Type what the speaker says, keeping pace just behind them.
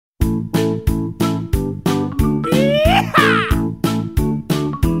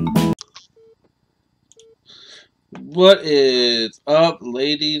What is up,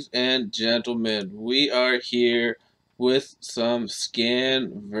 ladies and gentlemen? We are here with some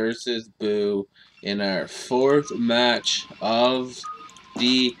Scan versus Boo in our fourth match of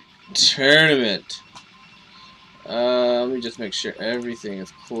the tournament. Let me just make sure everything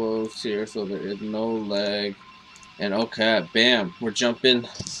is closed here so there is no lag. And okay, bam, we're jumping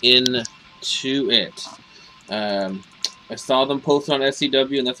into it. I saw them post on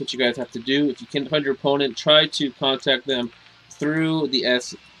SCW, and that's what you guys have to do. If you can't find your opponent, try to contact them through the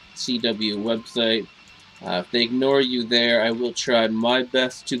SCW website. If they ignore you there, I will try my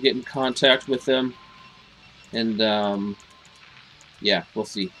best to get in contact with them. And, yeah, we'll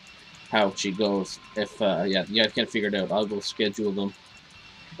see how she goes. If, yeah, you guys can't figure it out, I'll go schedule them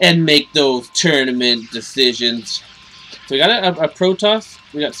and make those tournament decisions. So we got a Protoss.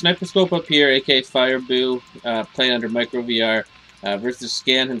 We got Sniper.Scope up here, aka fire.buu, playing under Micro VR, versus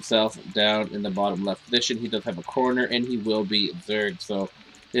Scan himself down in the bottom left position. He does have a corner, and he will be Zerg. So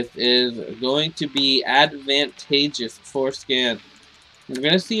this is going to be advantageous for Scan. We're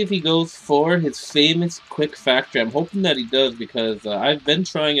going to see if he goes for his famous quick factory. I'm hoping that he does because I've been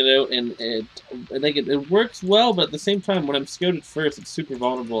trying it out, and it works well, but at the same time, when I'm scouted first, it's super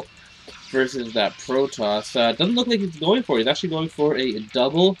vulnerable versus that Protoss. Doesn't look like he's going for it. He's actually going for a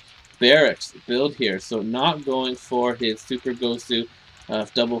double barracks build here, so not going for his Super Gosu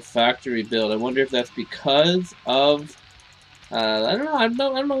double factory build. I wonder if that's because of I don't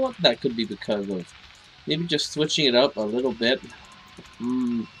know what that could be because of. Maybe just switching it up a little bit.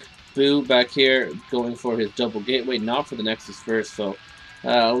 Boo back here going for his double gateway, not for the Nexus first. So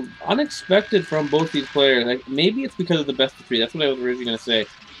unexpected from both these players. Like, maybe it's because of the best of three. That's what I was originally going to say.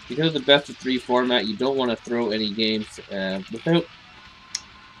 Because of the best of three format, you don't want to throw any games without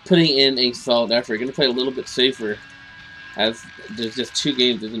putting in a solid effort. You're going to play a little bit safer, as there's just two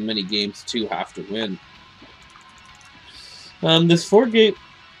games, isn't many games to have to win. This 4-gate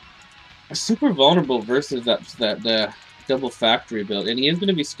is super vulnerable versus that double factory build, and he is going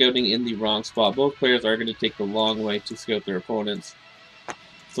to be scouting in the wrong spot. Both players are going to take the long way to scout their opponents.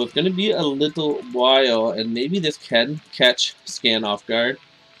 So it's going to be a little while, and maybe this can catch Scan off guard.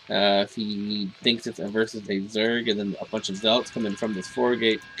 If he thinks it's versus a Zerg, and then a bunch of Zealots come in from this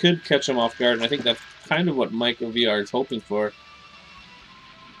 4-gate, could catch him off guard, and I think that's kind of what Micro VR is hoping for.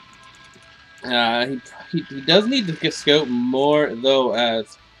 He does need to get scout more, though,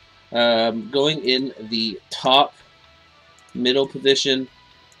 as going in the top middle position.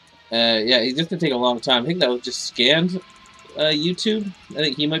 Yeah, he's just going to take a long time. I think that was just scanned YouTube. I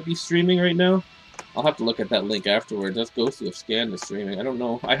think he might be streaming right now. I'll have to look at that link afterwards. Let's go see if Scan is streaming. I don't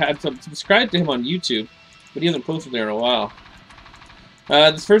know. I had subscribed to him on YouTube, but he hasn't posted there in a while.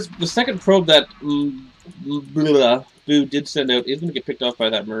 The second probe that Boo did send out is going to get picked off by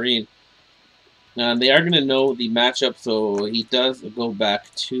that Marine. They are going to know the matchup, so he does go back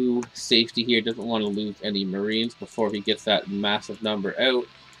to safety here. Doesn't want to lose any Marines before he gets that massive number out.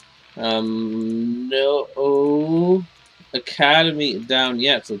 No Academy down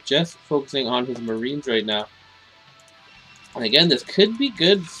yet, so just focusing on his Marines right now. And again, this could be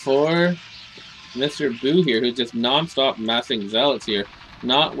good for Mr. Boo here, who's just non-stop massing Zealots here.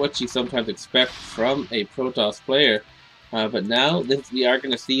 Not what you sometimes expect from a Protoss player. But now we are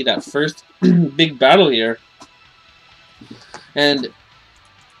going to see that first big battle here. And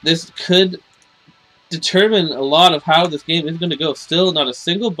this could determine a lot of how this game is going to go. Still not a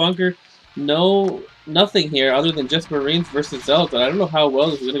single bunker. Nothing here other than just Marines versus Zealots. But I don't know how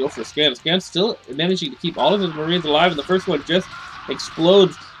well this is going to go for Scan. Scan's still managing to keep all of his Marines alive, and the first one just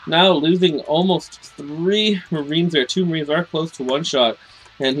explodes. Now losing almost 3 Marines there. 2 Marines are close to one shot.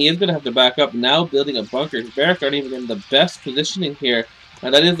 And he is going to have to back up, now building a bunker. His barracks aren't even in the best positioning here.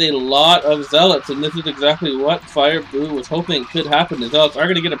 And that is a lot of Zealots, and this is exactly what fire.buu was hoping could happen. The Zealots are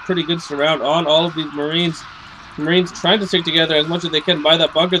going to get a pretty good surround on all of these Marines. Marines trying to stick together as much as they can by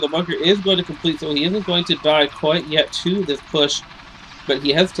that bunker. The bunker is going to complete, so he isn't going to die quite yet to this push. But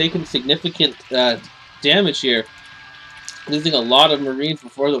he has taken significant damage here, losing a lot of Marines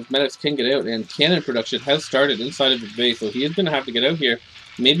before those medics can get out. And cannon production has started inside of his base, so he is going to have to get out here.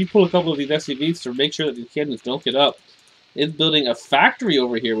 Maybe pull a couple of these SCVs to make sure that these cannons don't get up. Is building a factory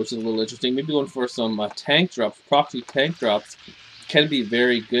over here, which is a little interesting. Maybe going for some tank drops, proxy tank drops. Can be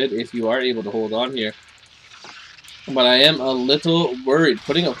very good if you are able to hold on here. But I am a little worried.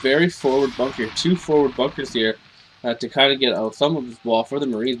 Putting a very forward bunker, 2 forward bunkers here, to kind of get out some of this wall for the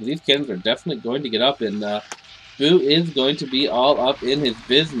Marines. But these cannons are definitely going to get up, and Boo is going to be all up in his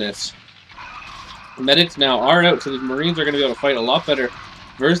business. Medics now are out, so these Marines are going to be able to fight a lot better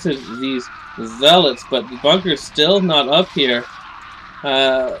versus these Zealots, but the bunker's still not up here.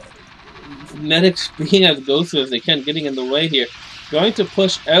 medics being as ghostly as they can, getting in the way here. Going to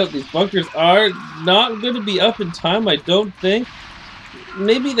push out. These bunkers are not going to be up in time, I don't think.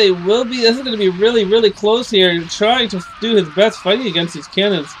 Maybe they will be. This is going to be really, really close here. Trying to do his best fighting against these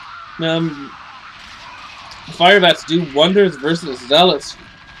cannons. Fire bats do wonders versus zealots.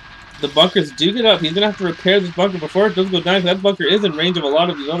 The bunkers do get up. He's going to have to repair this bunker before it does go down, because that bunker is in range of a lot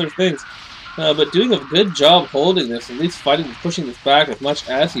of these other things. But doing a good job holding this, at least fighting and pushing this back as much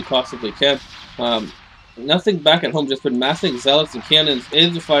as he possibly can. Nothing back at home, just been massing zealots and cannons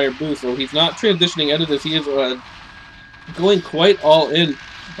is a fire.buu, so he's not transitioning out of this. He is going quite all in,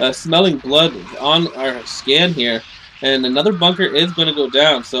 smelling blood on our scan here. And another bunker is going to go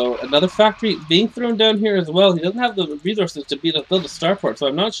down, so another factory being thrown down here as well. He doesn't have the resources to build a starport, so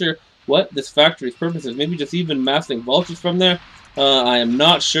I'm not sure what this factory's purpose is. Maybe just even massing vultures from there. I am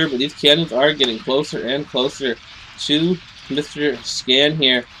not sure, but these cannons are getting closer and closer to Mr. Scan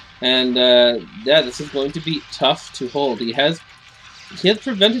here. And yeah, this is going to be tough to hold. He has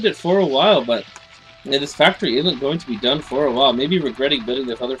prevented it for a while, but yeah, this factory isn't going to be done for a while. Maybe regretting building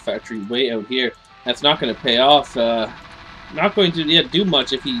this other factory way out here. That's not going to pay off. Not going to do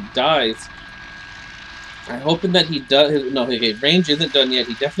much if he dies. I'm hoping that he does. No, okay, range isn't done yet.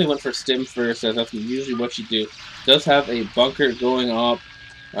 He definitely went for stim first, as that's usually what you do. Does have a bunker going up.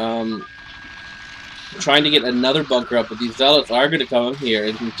 Trying to get another bunker up, but these zealots are going to come in here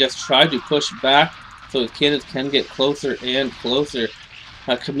and just try to push back so his cannons can get closer and closer.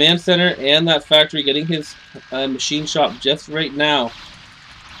 Command center and that factory getting his machine shop just right now.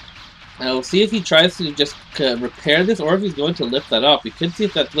 We'll see if he tries to just repair this or if he's going to lift that up. We could see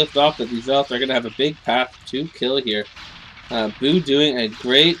if that's lifted off, but these zealots are going to have a big path to kill here. Buu doing a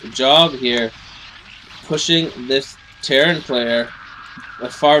great job here, pushing this Terran player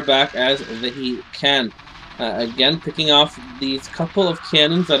as far back as he can. Again, picking off these couple of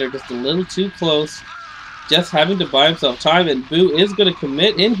cannons that are just a little too close. Just having to buy himself time, and Buu is going to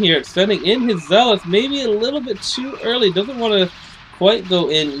commit in here, sending in his zealots maybe a little bit too early. Doesn't want to quite go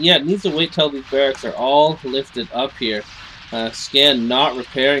in yet. Needs to wait till these barracks are all lifted up here. Scan not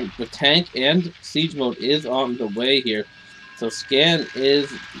repairing. The tank and siege mode is on the way here. So Scan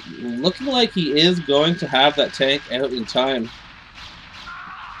is looking like he is going to have that tank out in time.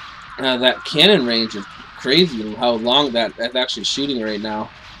 That cannon range is crazy how long that's actually shooting right now.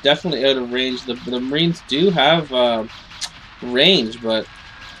 Definitely out of range. The Marines do have range, but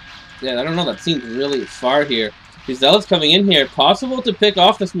yeah, I don't know. That seems really far here. These zealots coming in here. Possible to pick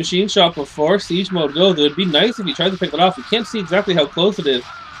off this machine shop before siege mode goes. It would be nice if he tried to pick it off. We can't see exactly how close it is,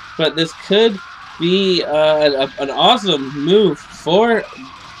 but this could be an awesome move for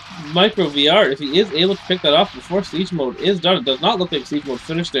Micro VR if he is able to pick that off before siege mode is done. It does not look like siege mode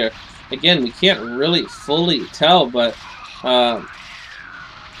finished there. Again, we can't really fully tell, but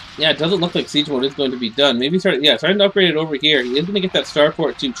yeah, it doesn't look like siege mode is going to be done. Maybe starting to upgrade it over here. He is going to get that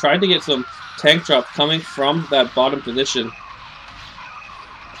starport to try to get some tank drop coming from that bottom position,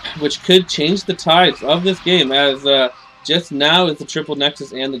 which could change the tides of this game, as just now is the triple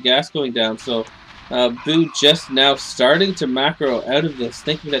nexus and the gas going down. So Buu just now starting to macro out of this,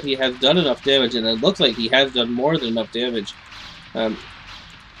 thinking that he has done enough damage, and it looks like he has done more than enough damage.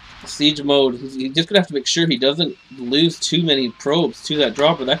 Siege mode, he's just going to have to make sure he doesn't lose too many probes to that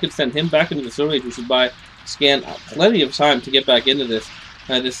dropper. That could send him back into the Stone Age, which would buy Scan plenty of time to get back into this.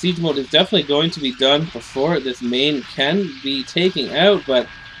 The siege mode is definitely going to be done before this main can be taken out, but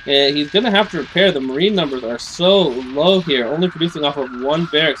he's going to have to repair. The Marine numbers are so low here, only producing off of one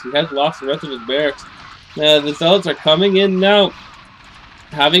barracks. He has lost the rest of his barracks. The zealots are coming in now,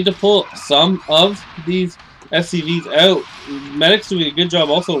 having to pull some of these SCVs out. Medics doing a good job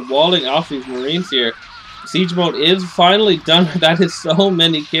also walling off these Marines here. Siege mode is finally done. That is so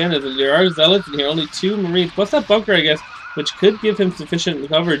many cannons, and there are zealots in here, only 2 Marines, plus that bunker, I guess, which could give him sufficient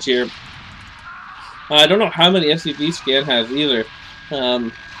coverage here. I don't know how many SCV Scan has either.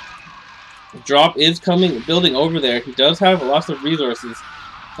 Drop is building over there. He does have lots of resources,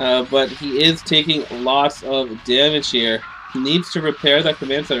 but he is taking lots of damage here. He needs to repair that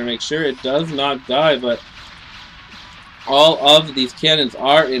command center, make sure it does not die, but all of these cannons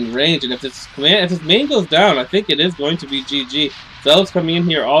are in range, and if this main goes down, I think it is going to be GG. Zealots coming in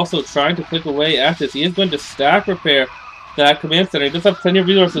here also trying to pick away at this. He is going to stack repair that command center. He does have plenty of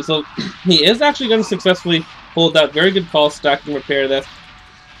resources, so he is actually going to successfully hold that. Very good call, stack and repair that.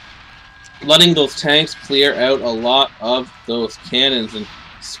 Letting those tanks clear out a lot of those cannons, and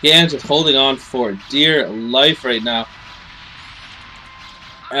Scan just holding on for dear life right now.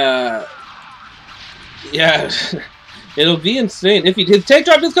 Yeah. It'll be insane. If his tank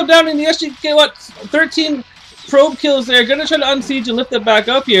drop does come down in the SG, what, 13 probe kills there. Gonna try to unsiege and lift it back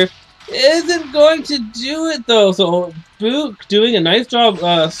up here. isn't going to do it though. So buu doing a nice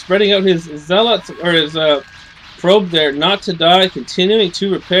job spreading out his zealots or his probe there, not to die, continuing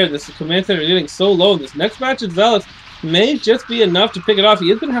to repair. This command center is getting so low. This next match of zealots may just be enough to pick it off.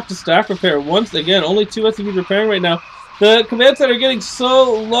 He is going to have to stack repair once again. Only 2 SCVs repairing right now. The command center getting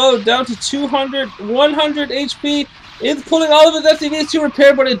so low, down to 200, 100 HP. It's pulling all of his SCVs to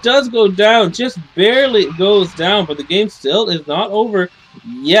repair, but it does go down. Just barely goes down, but the game still is not over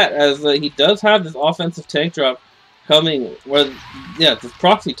yet, as he does have this offensive tank drop coming. This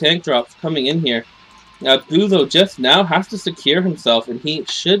proxy tank drops coming in here. buu, though, just now has to secure himself, and he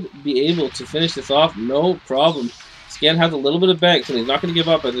should be able to finish this off no problem. Scan has a little bit of banks, and he's not going to give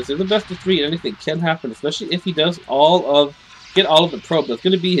up. But this is the best of 3, and anything can happen, especially if he does get all of the probe. That's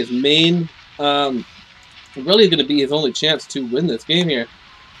going to be his main, really going to be his only chance to win this game here,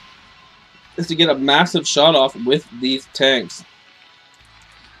 is to get a massive shot off with these tanks.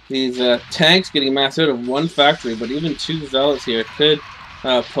 These tanks getting maxed out of 1 factory, but even 2 zealots here could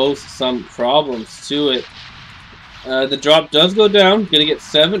pose some problems to it. The drop does go down. Going to get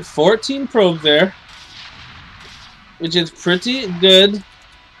 14 probes there, which is pretty good.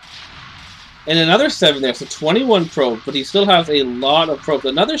 And another 7 there, so 21 probes, but he still has a lot of probes.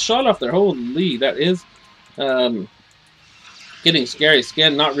 Another shot off there. Holy, that is getting scary.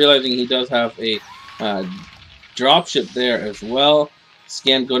 Scan not realizing he does have a dropship there as well.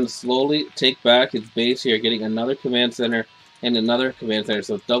 Scan going to slowly take back his base here, getting another command center and another command center.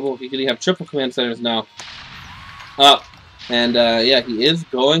 So double, he could have triple command centers now up. And yeah, he is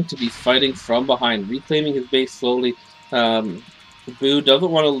going to be fighting from behind, reclaiming his base slowly. buu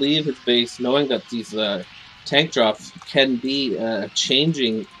doesn't want to leave his base, knowing that these tank drops can be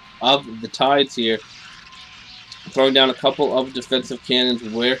changing of the tides here. Throwing down a couple of defensive cannons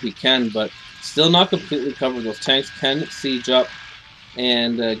where he can, but still not completely covered. Those tanks can siege up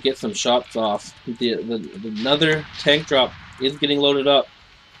and get some shots off. Another tank drop is getting loaded up.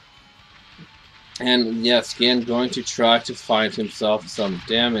 And yeah, Scan going to try to find himself some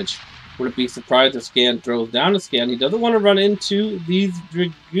damage. Wouldn't be surprised if Scan throws down a Scan. He doesn't want to run into these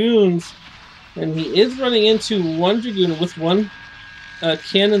Dragoons. And he is running into 1 Dragoon with 1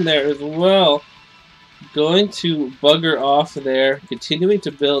 cannon there as well. Going to bugger off there, continuing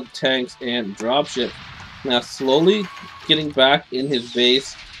to build tanks and dropship. Now slowly getting back in his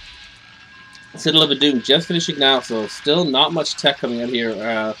base. Citadel of Doom just finishing now, so still not much tech coming out here.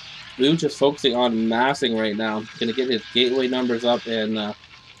 buu just focusing on massing right now. Gonna get his gateway numbers up and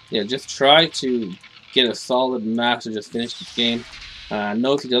yeah, just try to get a solid mass to just finish this game.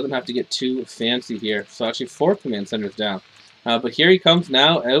 Knows he doesn't have to get too fancy here. So actually 4 command centers down. But here he comes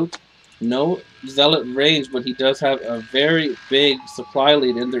now out. No zealot range, but he does have a very big supply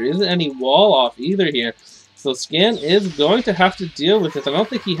lead, and there isn't any wall off either here. So Scan is going to have to deal with this. I don't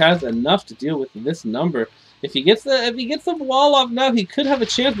think he has enough to deal with this number. If he gets the wall off now, he could have a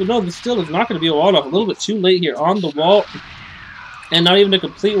chance, but no, this still is not going to be a wall off. A little bit too late here on the wall, and not even a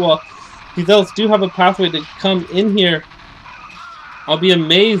complete wall. These zealots do have a pathway to come in here. I'll be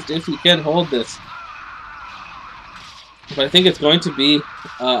amazed if he can hold this. But I think it's going to be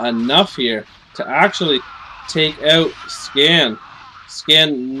enough here to actually take out Scan.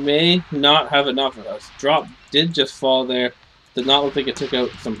 Scan may not have enough. A drop did just fall there. Did not look like it took out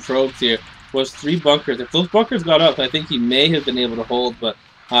some probes here. Was 3 bunkers. If those bunkers got up, I think he may have been able to hold, but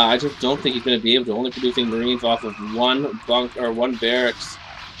I just don't think he's going to be able to. Only producing Marines off of 1 bunk or 1 barracks.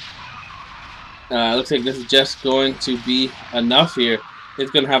 Looks like this is just going to be enough here. He's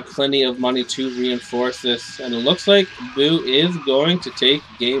going to have plenty of money to reinforce this. And it looks like buu is going to take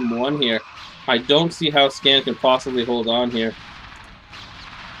game 1 here. I don't see how Scan can possibly hold on here.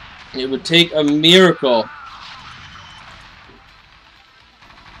 It would take a miracle.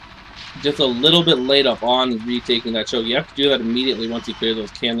 Just a little bit late up on retaking that choke. You have to do that immediately once you clear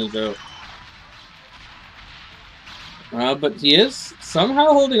those cannons out. But he is somehow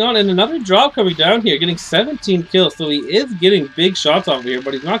holding on, and another drop coming down here, getting 17 kills. So he is getting big shots off here,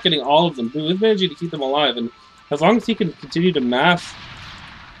 but he's not getting all of them. buu is managing to keep them alive, and as long as he can continue to mass,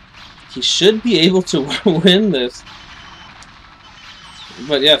 he should be able to win this.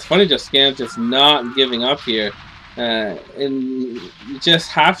 But yeah, it's funny just Scan just not giving up here. And you just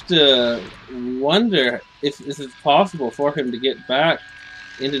have to wonder if this is possible for him to get back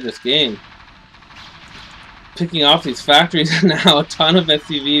into this game. Picking off these factories now, a ton of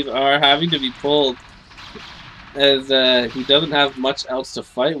SCVs are having to be pulled as he doesn't have much else to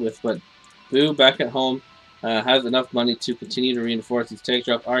fight with. But buu back at home has enough money to continue to reinforce. These tank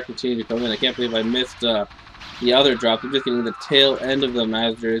drops are continuing to come in. I can't believe I missed the other drop. I'm just getting the tail end of them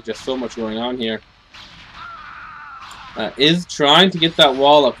as there is just so much going on here. is trying to get that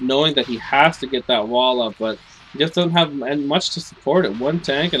wall up, knowing that he has to get that wall up, but he just doesn't have much to support it. One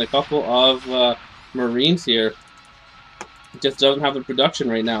tank and a couple of Marines here. Just doesn't have the production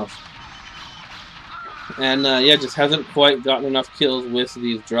right now. And yeah, just hasn't quite gotten enough kills with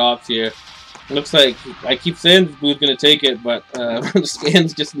these drops here. It looks like, I keep saying Boo's going to take it, but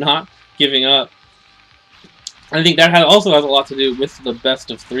Scan's just not giving up. I think that also has a lot to do with the best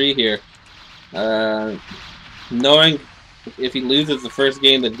of 3 here. Knowing if he loses the first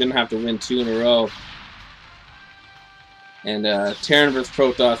game, that he's going to have to win 2 in a row. And Terran vs.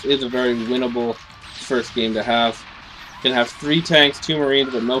 Protoss is a very winnable first game to have. Gonna have 3 tanks, 2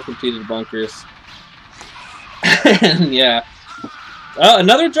 Marines, but no completed bunkers. And yeah.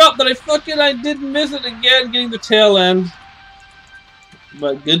 Another drop that I did miss it again, getting the tail end.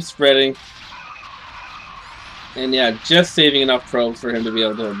 But good spreading. And yeah, just saving enough probes for him to be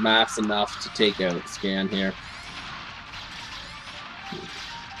able to mass enough to take out Scan here.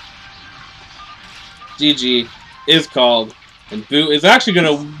 GG is called. And Boo is actually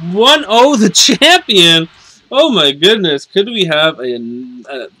going to 1-0 the champion. Oh my goodness. Could we have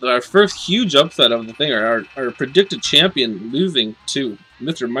our first huge upset of the thing, or our predicted champion losing to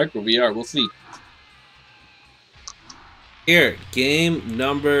Mr. Micro VR? We'll see. Here, game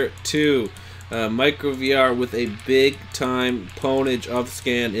number 2. Micro VR with a big time ponage of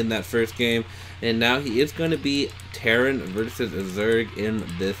Scan in that first game. And now he is going to be Terran versus Zerg in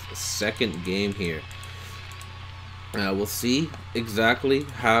this second game here. We'll see exactly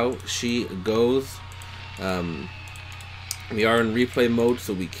how she goes. We are in replay mode,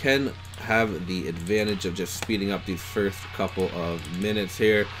 so we can have the advantage of just speeding up these first couple of minutes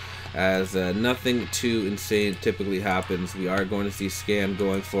here, as nothing too insane typically happens. We are going to see Scan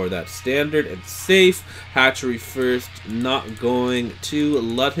going for that standard and safe hatchery first, not going to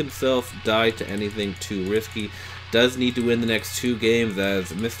let himself die to anything too risky. Does need to win the next 2 games,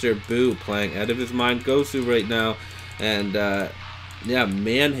 as Mr. Boo playing out of his mind Gosu right now. And yeah,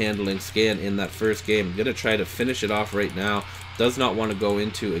 manhandling Scan in that first game. Gonna try to finish it off right now. Does not want to go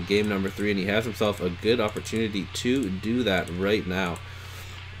into a game number 3, and he has himself a good opportunity to do that right now.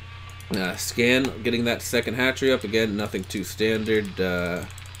 Scan getting that second hatchery up again. Nothing too standard, or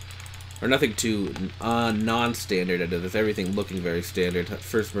nothing too non-standard. There's everything looking very standard.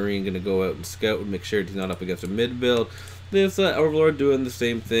 First Marine gonna go out and scout and make sure he's not up against a mid build. This Overlord doing the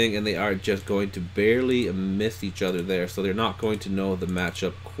same thing, and they are just going to barely miss each other there, so they're not going to know the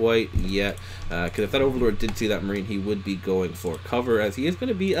matchup quite yet, because if that Overlord did see that Marine, he would be going for cover, as he is going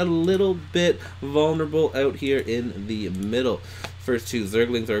to be a little bit vulnerable out here in the middle. First 2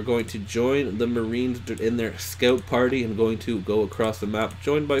 Zerglings are going to join the Marines in their scout party and going to go across the map,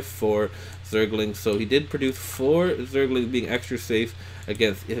 joined by 4 Zerglings. So he did produce 4 Zerglings, being extra safe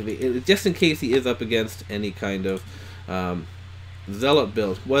against, just in case he is up against any kind of Zealot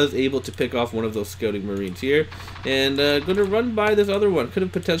build. Was able to pick off one of those scouting Marines here, and going to run by this other one. Could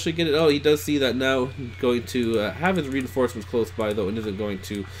have potentially get it. Oh, he does see that now. Going to have his reinforcements close by, though, and isn't going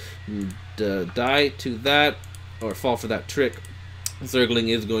to die to that or fall for that trick. Zergling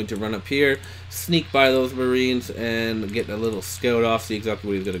is going to run up here, sneak by those Marines, and get a little scout off, see exactly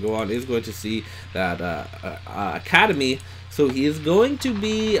what he's going to go on. He's going to see that Academy, so he is going to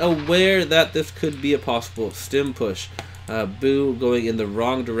be aware that this could be a possible stim push. Boo going in the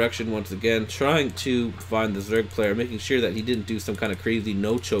wrong direction once again, trying to find the Zerg player, making sure that he didn't do some kind of crazy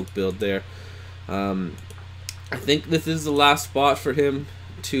no-choke build there. I think this is the last spot for him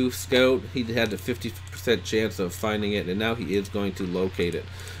to scout. He had a 50% chance of finding it, and now he is going to locate it.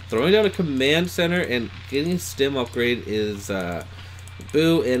 Throwing down a command center and getting stim upgrade is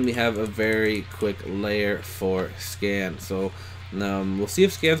Boo, and we have a very quick layer for Scan. So we'll see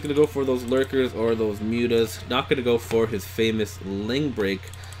if Scan's going to go for those lurkers or those mutas. Not going to go for his famous Ling break.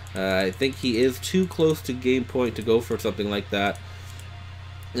 I think he is too close to game point to go for something like that.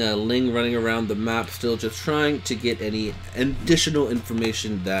 Ling running around the map, still just trying to get any additional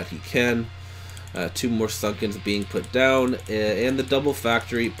information that he can. 2 more Sunkens being put down, and the double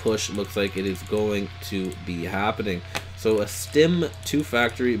factory push looks like it is going to be happening. So a stim 2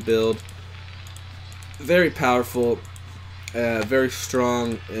 factory build, very powerful, very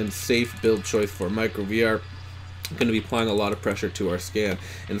strong and safe build choice for Micro VR. Going to be applying a lot of pressure to our Scan,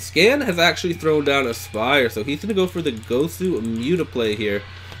 and Scan has actually thrown down a Spire, so he's going to go for the Gosu Muta play here,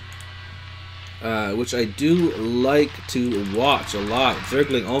 which I do like to watch a lot.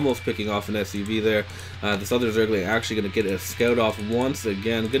 Zergling almost picking off an SUV there. This other Zergling actually going to get a scout off once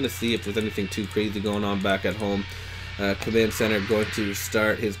again. Going to see if there's anything too crazy going on back at home. Command center going to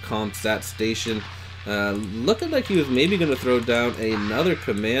start his ComSat station. Looking like he was maybe going to throw down another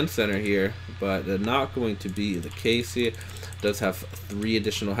command center here, but not going to be the case here. Does have 3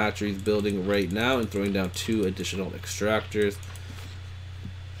 additional hatcheries building right now and throwing down 2 additional extractors.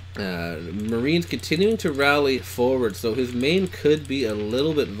 Marines continuing to rally forward, so his main could be a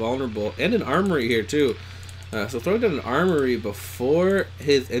little bit vulnerable, and an armory here too. So throwing down an armory before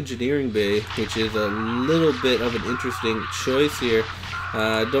his engineering bay, which is a little bit of an interesting choice here.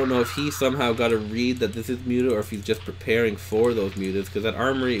 I don't know if he somehow got a read that this is muted, or if he's just preparing for those mutants, because that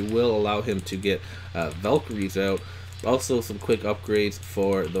armory will allow him to get Valkyries out. Also some quick upgrades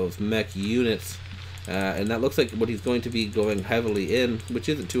for those mech units. And that looks like what he's going to be going heavily in, which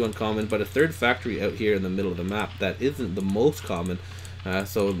isn't too uncommon, but a 3rd factory out here in the middle of the map, that isn't the most common.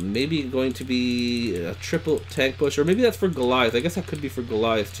 So maybe going to be a triple tank push, or maybe that's for Goliath. I guess that could be for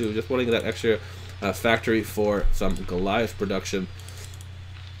Goliath too, just wanting that extra factory for some Goliath production.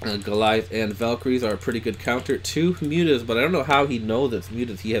 Goliath and Valkyries are a pretty good counter to mutas, but I don't know how he knows it's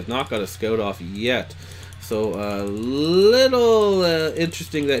mutas. He has not got a scout off yet. So a little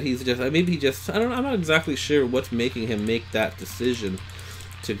interesting that he's just, maybe he just, I don't know, I'm not exactly sure what's making him make that decision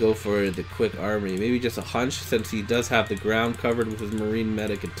to go for the quick armory. Maybe just a hunch, since he does have the ground covered with his marine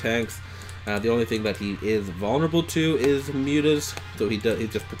medic and tanks. The only thing that he is vulnerable to is mutas, so he's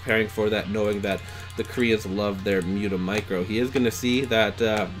just preparing for that, knowing that the Koreans love their muta micro. He is going to see that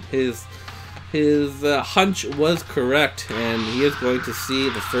his hunch was correct, and he is going to see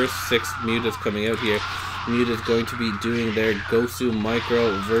the first 6 mutas coming out here. Muta is going to be doing their Gosu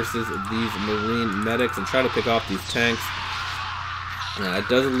micro versus these marine medics and try to pick off these tanks. It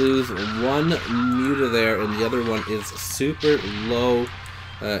does lose 1 muta there, and the other one is super low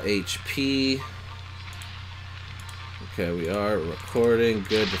HP. Okay, we are recording.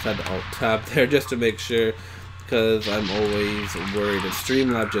 Good. Just had to alt-tab there just to make sure, because I'm always worried. And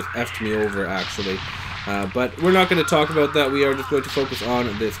Streamlab just effed me over, actually. But we're not going to talk about that. We are just going to focus on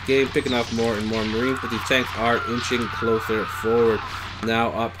this game, picking off more and more Marines, but these tanks are inching closer forward.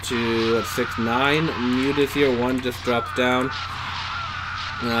 Now up to 6-9 mutas here. 1 just drops down.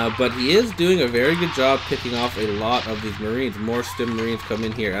 But he is doing a very good job picking off a lot of these Marines. More Stim Marines come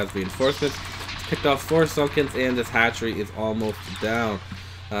in here as reinforcements. Picked off 4 Sunkens, and this hatchery is almost down.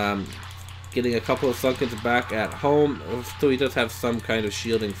 Getting a couple of Sunkens back at home, so he does have some kind of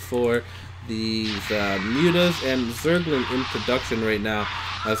shielding for these mutas, and Zergling in production right now,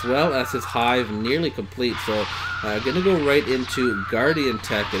 as well as his hive nearly complete. So gonna go right into Guardian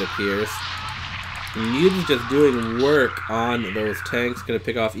Tech, it appears. Muta's just doing work on those tanks. Gonna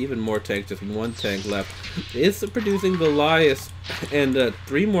pick off even more tanks, just 1 tank left. Is producing Goliath, and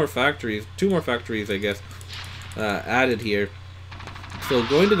 3 more factories, 2 more factories I guess, added here. So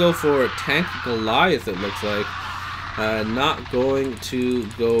going to go for tank Goliath, it looks like. Not going to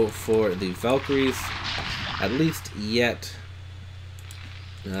go for the Valkyries, at least yet.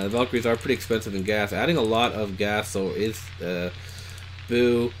 Valkyries are pretty expensive in gas, adding a lot of gas, so is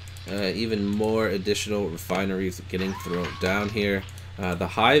buu. Even more additional refineries getting thrown down here. The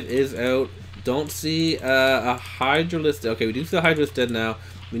hive is out. Don't see a Hydralisk. Okay, we do see the Hydralisk dead now.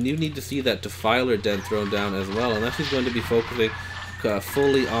 We do need to see that Defiler den thrown down as well, unless he's going to be focusing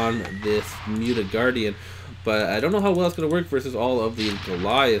fully on this Muta Guardian. But I don't know how well it's going to work versus all of the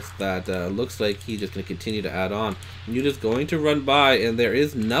Goliaths that looks like he's just going to continue to add on. Muta's going to run by, and there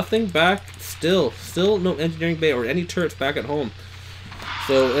is nothing back still. Still no engineering bay or any turrets back at home.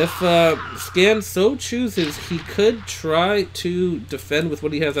 So if Scan so chooses, he could try to defend with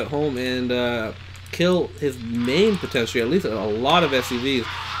what he has at home and kill his main potentially, at least a lot of SCVs,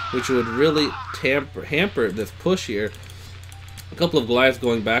 which would really hamper this push here. A couple of Goliaths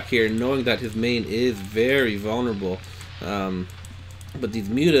going back here, knowing that his main is very vulnerable. But these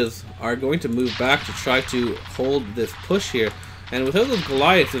mutas are going to move back to try to hold this push here. And without those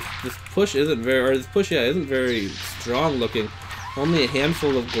Goliaths, this push isn't very strong looking. Only a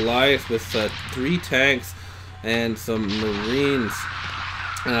handful of Goliaths with 3 tanks and some Marines.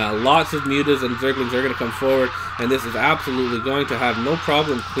 Lots of mutas and Zerglings are going to come forward, and this is absolutely going to have no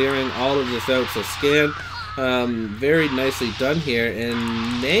problem clearing all of this out. So Scan, very nicely done here,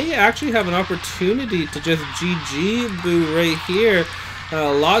 and may actually have an opportunity to just GG buu right here.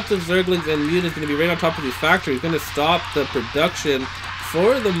 Lots of Zerglings and mutas going to be right on top of these factories, going to stop the production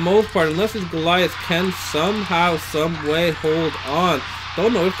for the most part, unless these Goliaths can somehow, some way hold on.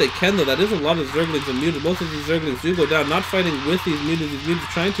 Don't know if they can though. That is a lot of Zerglings and mutas. Most of these Zerglings do go down, not fighting with these mutas. These mutas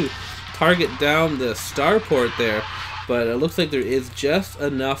trying to target down the starport there, but it looks like there is just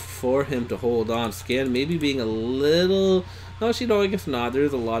enough for him to hold on. Scan maybe being a little... No, actually, no, I guess not. There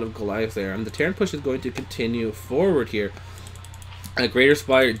is a lot of Goliaths there, and the Terran push is going to continue forward here. Greater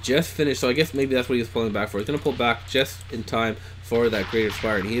Spire just finished, so I guess maybe that's what he was pulling back for. He's going to pull back just in time for that Greater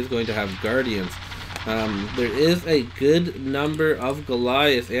Spartan. He is going to have Guardians. There is a good number of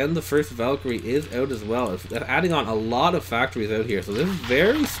Goliaths, and the first Valkyrie is out as well. It's adding on a lot of factories out here. So this is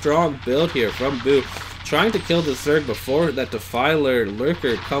very strong build here from Buu, trying to kill the Zerg before that Defiler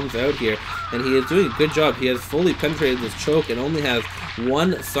Lurker comes out here. And he is doing a good job. He has fully penetrated this choke and only has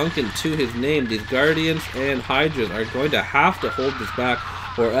one sunken to his name. These Guardians and Hydras are going to have to hold this back,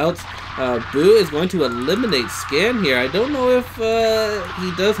 or else Buu is going to eliminate Scan here. I don't know if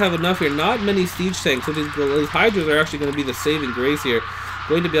he does have enough here. Not many siege tanks, so these Hydras are actually going to be the saving grace here.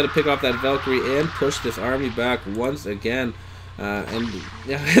 Going to be able to pick off that Valkyrie and push this army back once again. And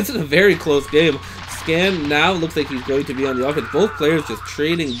yeah, it's a very close game. Scan now looks like he's going to be on the offense. Both players just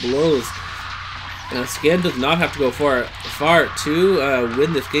trading blows. Scan does not have to go far to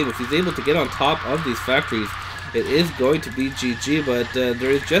win this game. If he's able to get on top of these factories, it is going to be GG, but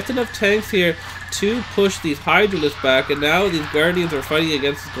there is just enough tanks here to push these Hydralisks back, and now these Guardians are fighting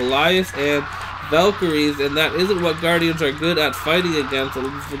against Goliaths and Valkyries, and that isn't what Guardians are good at fighting against. So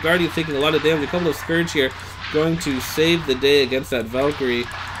the Guardians taking a lot of damage. A couple of Scourge here going to save the day against that Valkyrie.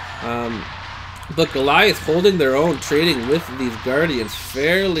 But Goliaths holding their own, trading with these Guardians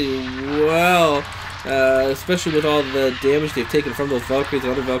fairly well. Especially with all the damage they've taken from those Valkyries.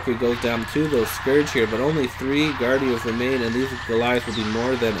 The other Valkyrie goes down to those Scourge here, but only 3 Guardians remain, and these Goliaths will be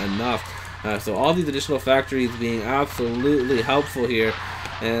more than enough. So all these additional factories being absolutely helpful here,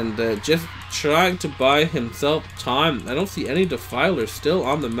 and just trying to buy himself time. I don't see any Defilers still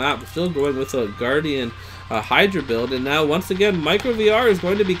on the map, still going with a Guardian Hydra build, and now once again Micro VR is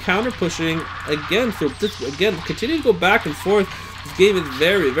going to be counter pushing again. So this again continue to go back and forth. This game is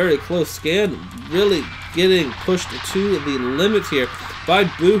very, very close. Scan really getting pushed to the limits here by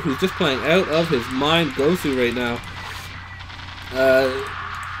Buu, who's just playing out of his mind. Gosu right now.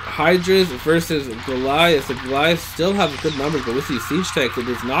 Hydras versus Goliath. The Goliath still have good numbers, but with these siege tanks, it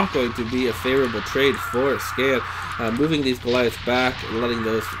is not going to be a favorable trade for Scan. Moving these Goliaths back, letting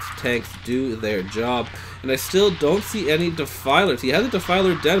those tanks do their job. And I still don't see any Defilers. He has a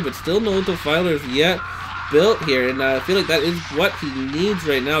Defiler dead, but still no Defilers yet built here, and I feel like that is what he needs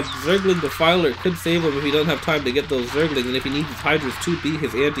right now. Zergling Defiler could save him if he doesn't have time to get those Zerglings, and if he needs his Hydras to beat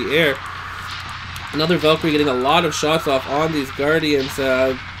his anti-air. Another Valkyrie getting a lot of shots off on these Guardians,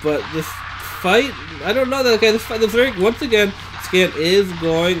 but this fight, I don't know. Okay, this fight, the Zerg, once again, Scan is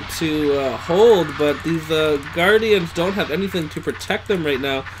going to hold, but these Guardians don't have anything to protect them right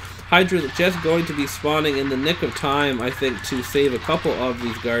now. Hydra's just going to be spawning in the nick of time, I think, to save a couple of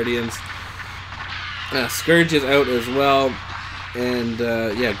these Guardians. Scourge is out as well, and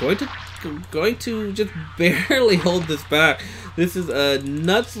yeah, going to just barely hold this back. This is a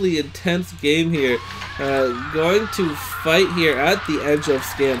nutsly intense game here. Going to fight here at the edge of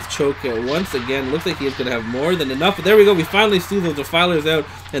Scan's choke once again. Looks like he's going to have more than enough, but there we go. We finally see those Defilers out,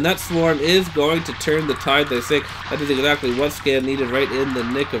 and that Swarm is going to turn the tide, they say. That is exactly what Scan needed right in the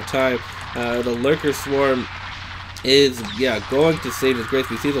nick of time. The Lurker Swarm is, yeah, going to save his grace.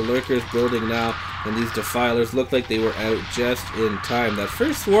 We see the Lurkers building now, and these Defilers look like they were out just in time. That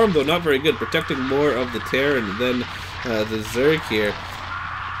first Swarm, though, not very good, protecting more of the Terran than the Zerg here.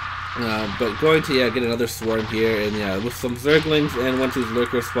 But going to, yeah, get another Swarm here, and yeah, with some Zerglings, and once these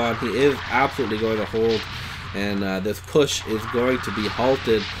Lurkers spawn, he is absolutely going to hold, and this push is going to be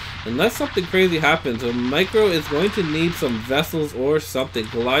halted unless something crazy happens. So Micro is going to need some vessels or something.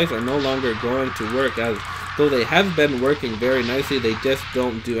 Goliaths are no longer going to work, as though they have been working very nicely. They just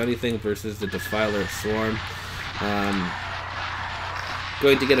don't do anything versus the Defiler Swarm.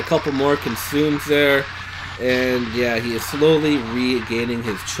 Going to get a couple more consumes there. And yeah, he is slowly regaining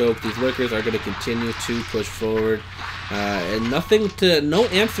his choke. These Lurkers are going to continue to push forward. And no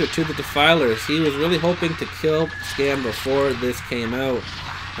answer to the Defilers. He was really hoping to kill Scan before this came out.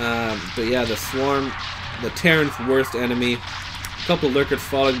 But yeah, the Swarm, the Terran's worst enemy. A couple Lurkers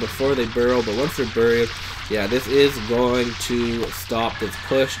falling before they burrow, but once they're buried, yeah, this is going to stop this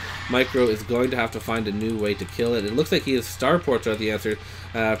push. Micro is going to have to find a new way to kill it. It looks like he has starports are the answer.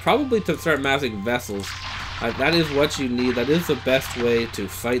 Probably to start massing vessels. That is what you need. That is the best way to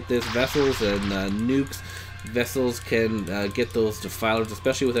fight this. Vessels and nukes. Vessels can get those Defilers,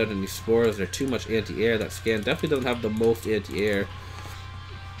 especially without any spores. They're too much anti-air. That Scan definitely doesn't have the most anti-air.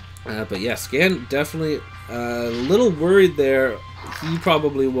 But yeah, Scan definitely a little worried there. He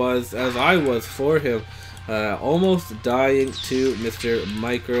probably was, as I was for him. Almost dying to Mr.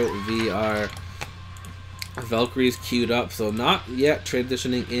 Micro VR. Valkyrie's queued up, so not yet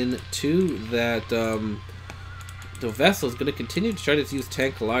transitioning into that. The Vessel is going to continue to try to use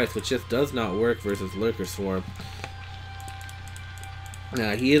Tank Goliath, which just does not work versus Lurker Swarm.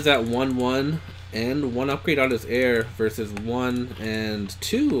 He is at 1-1 and 1 upgrade on his air versus 1 and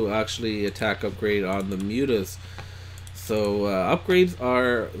 2 actually attack upgrade on the mutas. So upgrades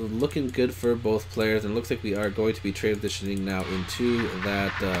are looking good for both players, and it looks like we are going to be transitioning now into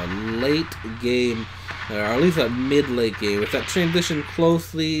that late game, or at least that mid-late game. With that transition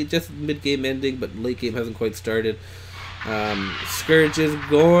closely, just mid-game ending, but late game hasn't quite started. Scourge is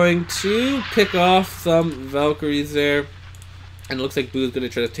going to pick off some Valkyries there, and it looks like Boo is going to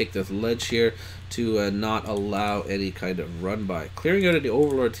try to take this ledge here to not allow any kind of run by. Clearing out of the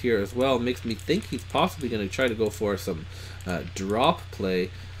overlords here as well makes me think he's possibly going to try to go for some drop play.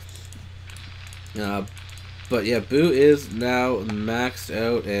 But yeah, Boo is now maxed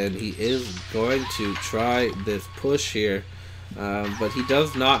out, and he is going to try this push here. But he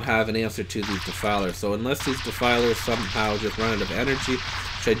does not have an answer to these defilers. So unless these defilers somehow just run out of energy,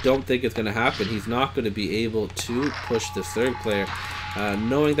 which I don't think is going to happen, he's not going to be able to push the third player.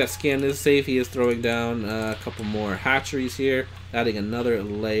 Knowing that Scan is safe, he is throwing down a couple more hatcheries here, adding another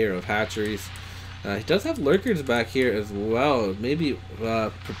layer of hatcheries. He does have lurkers back here as well, maybe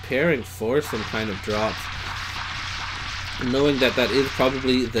preparing for some kind of drops. Knowing that that is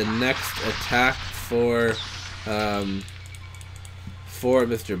probably the next attack for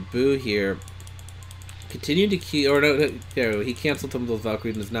Mr. Boo here. Continue to key, or no, there, he canceled some of those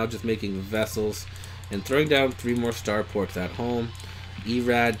Valkyries and is now just making vessels and throwing down 3 more starports at home.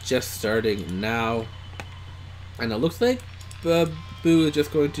 Erad just starting now, and it looks like Boo is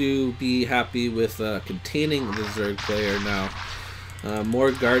just going to be happy with containing the Zerg player now.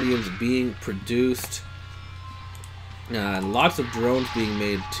 More Guardians being produced, and lots of drones being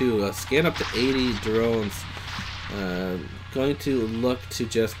made too. Scan up to 80 drones. Going to look to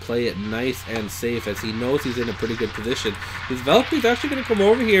just play it nice and safe, as he knows he's in a pretty good position. His Valkyrie's actually going to come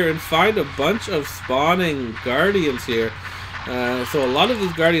over here and find a bunch of spawning Guardians here. So a lot of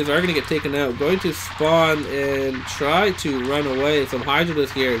these Guardians are going to get taken out. Going to spawn and try to run away. Some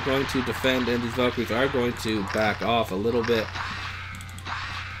Hydralisks here are going to defend, and these Valkyries are going to back off a little bit.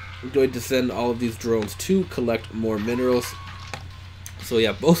 I'm going to send all of these drones to collect more minerals. So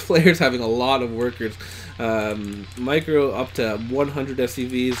yeah, both players having a lot of workers. Micro up to 100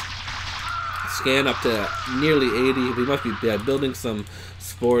 SCVs. Scan up to nearly 80. We must be building some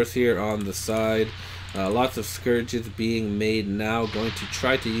spores here on the side. Lots of Scourges being made now. Going to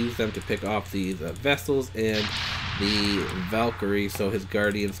try to use them to pick off these vessels and the Valkyrie so his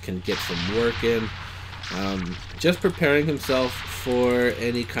Guardians can get some work in. Just preparing himself for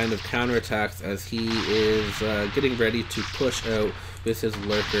any kind of counterattacks as he is getting ready to push out with his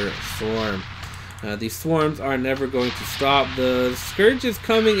Lurker Swarm. These swarms are never going to stop. The Scourge is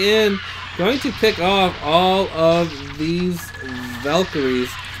coming in, going to pick off all of these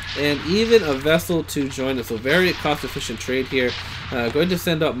Valkyries and even a vessel to join us. So very cost efficient trade here. Going to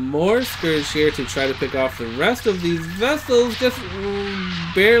send up more Scourge here to try to pick off the rest of these vessels. Just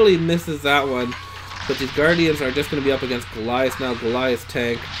barely misses that one. But these Guardians are just going to be up against Goliath now. Goliath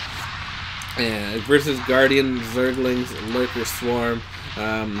tank versus Guardian Zerglings Lurker Swarm.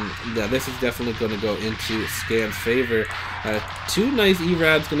 Yeah, this is definitely going to go into Scan's favor. 2 nice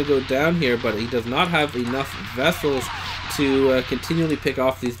Erads going to go down here, but he does not have enough vessels to continually pick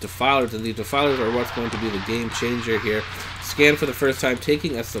off these Defilers, and these Defilers are what's going to be the game changer here. Scan for the first time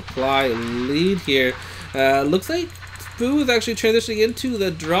taking a supply lead here. Looks like Boo is actually transitioning into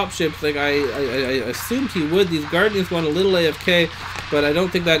the dropships like I assumed he would. These Guardians want a little AFK, but I don't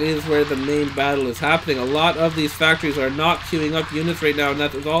think that is where the main battle is happening. A lot of these factories are not queuing up units right now, and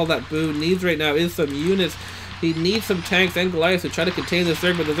that is all that Boo needs right now is some units. He needs some tanks and Goliaths to try to contain the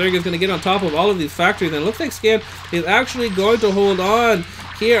Zerg, but the Zerg is going to get on top of all of these factories, and it looks like Scan is actually going to hold on.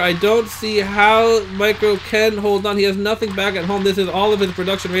 Here, I don't see how Micro can hold on. He has nothing back at home. This is all of his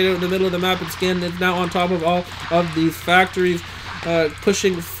production right out in the middle of the map, and Scan is now on top of all of these factories,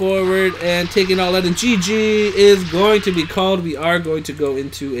 pushing forward and taking all that. And GG is going to be called. We are going to go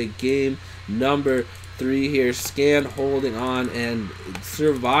into a game number 3 here. Scan holding on and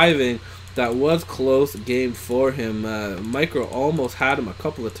surviving. That was close game for him. Micro almost had him a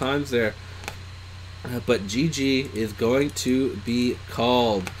couple of times there. But GG is going to be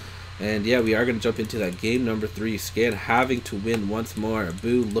called. And yeah, we are going to jump into that game number 3. Scan having to win once more.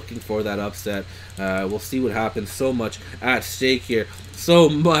 Boo looking for that upset. We'll see what happens. So much at stake here. So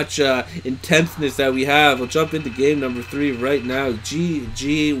much intenseness that we have. We'll jump into game number 3 right now.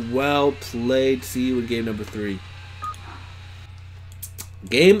 GG, well played. See you in game number 3.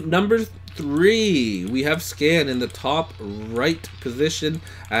 Game number 3. We have Scan in the top right position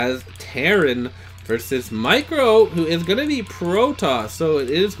as Terran versus Micro, who is going to be Protoss. So it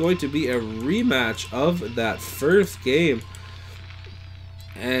is going to be a rematch of that first game.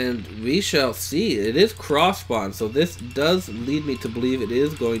 And we shall see. It is cross spawn, so this does lead me to believe it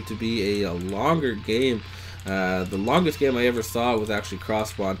is going to be a longer game. The longest game I ever saw was actually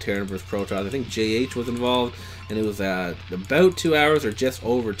cross spawn Terran vs Protoss. I think JH was involved, and it was about 2 hours or just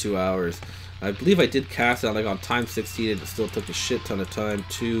over 2 hours. I believe I did cast it like on time 16, and it still took a shit ton of time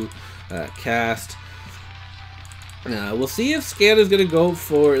to cast. We'll see if Scan is going to go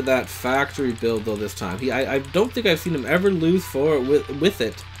for that factory build though this time. I don't think I've seen him ever lose for with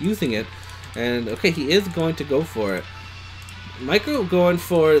it, using it. And okay, he is going to go for it. Micro going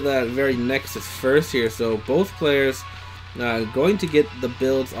for that very Nexus first here, so both players going to get the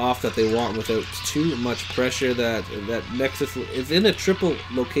builds off that they want without too much pressure. That Nexus is in a triple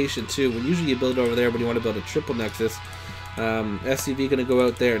location too. When usually you build over there, but you want to build a triple Nexus. SCV going to go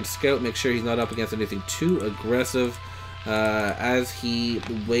out there and scout, make sure he's not up against anything too aggressive as he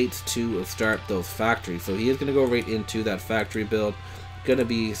waits to start those factories. So he is going to go right into that factory build. Going to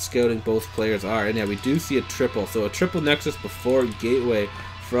be scouting, both players are. And yeah, we do see a triple. So a triple Nexus before Gateway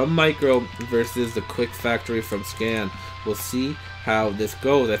from Micro versus the quick factory from Scan. We'll see how this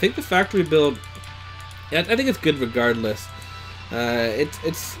goes. I think the factory build, I think it's good regardless.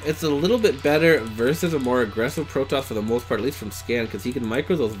 It's a little bit better versus a more aggressive Protoss for the most part, at least from Scan, because he can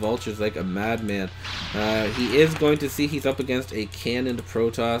micro those vultures like a madman. He is going to see he's up against a cannoned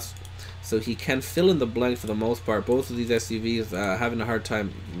Protoss, so he can fill in the blanks for the most part. Both of these SCVs having a hard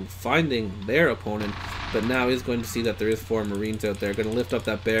time finding their opponent, but now he's going to see that there is 4 Marines out there. Going to lift up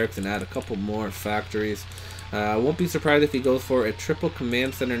that barracks and add a couple more factories. Won't be surprised if he goes for a triple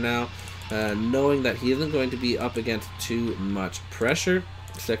command center now. Knowing that he isn't going to be up against too much pressure.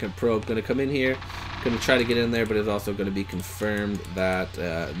 Second probe going to come in here, going to try to get in there, but it's also going to be confirmed that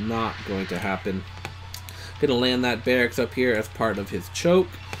not going to happen. Going to land that barracks up here as part of his choke,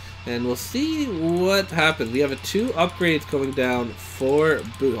 and we'll see what happens. We have 2 upgrades going down for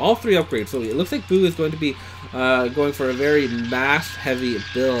buu, all 3 upgrades. So it looks like buu is going to be going for a very mass heavy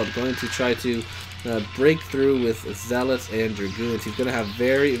build, going to try to break through with Zealots and Dragoons. He's going to have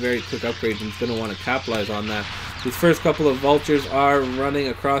very, very quick upgrades, and he's going to want to capitalize on that. These first couple of Vultures are running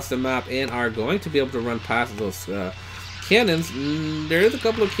across the map and are going to be able to run past those cannons. There is a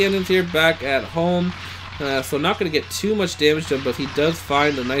couple of cannons here back at home, so not going to get too much damage to him, but he does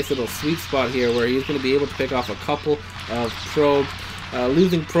find a nice little sweet spot here where he's going to be able to pick off a couple of probes.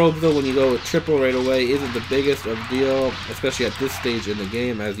 Losing probes though when you go with triple right away isn't the biggest of deal, especially at this stage in the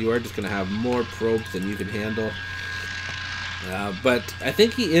game, as you are just going to have more probes than you can handle. But I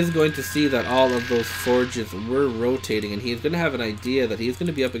think he is going to see that all of those forges were rotating, and he's going to have an idea that he's going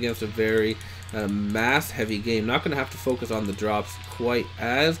to be up against a very mass heavy game. Not going to have to focus on the drops quite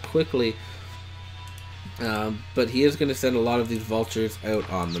as quickly. But he is going to send a lot of these vultures out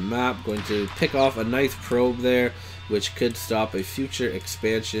on the map, going to pick off a nice probe there, which could stop a future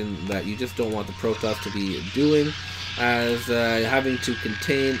expansion that you just don't want the Protoss to be doing, as having to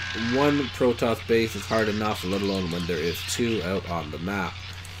contain 1 Protoss base is hard enough, let alone when there is 2 out on the map.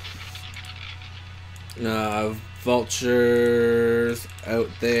 Vultures out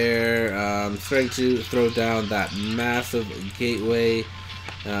there, starting to throw down that massive gateway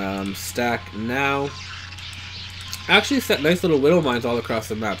stack now. Actually set nice little widow mines all across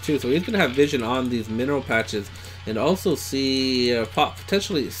the map too, so he's going to have vision on these mineral patches and also see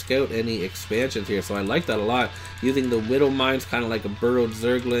potentially scout any expansions here. So I like that a lot, using the widow mines kind of like a burrowed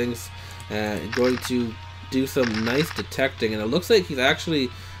zerglings, going to do some nice detecting. And it looks like he's actually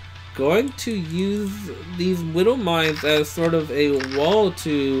going to use these widow mines as sort of a wall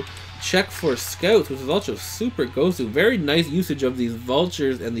to check for scouts, which is also super gosu. Very nice usage of these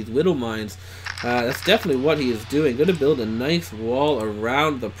vultures and these widow mines. That's definitely what he is doing. Going to build a nice wall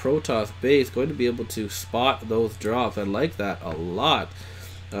around the Protoss base. Going to be able to spot those drops. I like that a lot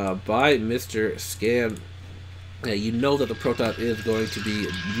by Mr. Scan. You know that the Protoss is going to be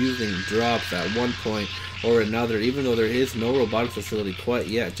using drops at one point or another, even though there is no robotic facility quite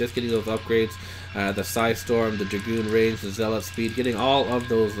yet. Just getting those upgrades, the Psy Storm, the Dragoon range, the Zealot speed, getting all of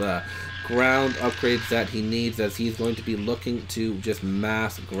those ground upgrades that he needs, as he's going to be looking to just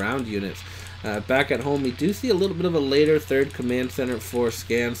mass ground units. Back at home, we do see a little bit of a later 3rd command center for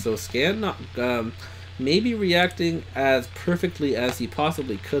Scan, so Scan not maybe reacting as perfectly as he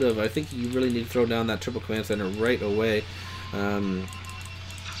possibly could have. I think you really need to throw down that triple command center right away,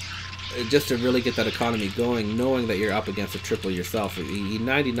 just to really get that economy going, knowing that you're up against a triple yourself. He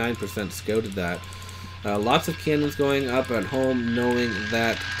 99% scouted that. Lots of cannons going up at home, knowing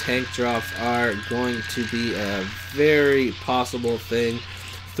that tank drops are going to be a very possible thing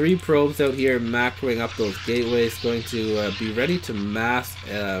 3 probes out here macroing up those gateways, going to be ready to mass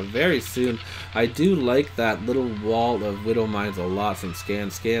very soon. I do like that little wall of Widow Mines a lot from Scan.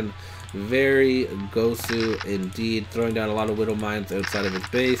 Scan, very Gosu indeed, throwing down a lot of Widow Mines outside of his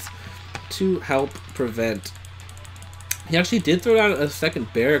base to help prevent. He actually did throw down a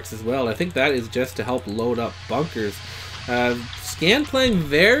second barracks as well. I think that is just to help load up bunkers. Scan playing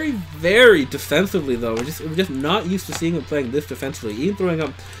very, very defensively though. We're just not used to seeing him playing this defensively. Even throwing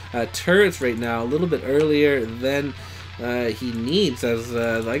up turrets right now a little bit earlier than he needs, as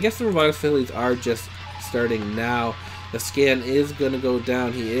I guess the robotic facilities are just starting now. The Scan is going to go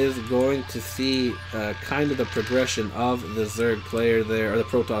down. He is going to see kind of the progression of the Zerg player there, or the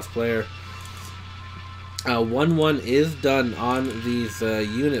Protoss player. 1-1 is done on these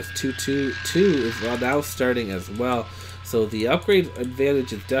units. 2-2 is now starting as well. So the upgrade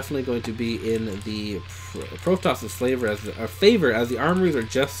advantage is definitely going to be in the Protoss's favor as the armories are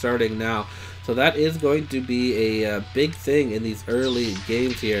just starting now. So that is going to be a big thing in these early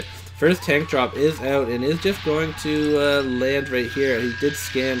games here. First tank drop is out and is just going to land right here. He did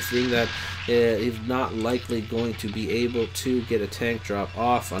scan, seeing that he's not likely going to be able to get a tank drop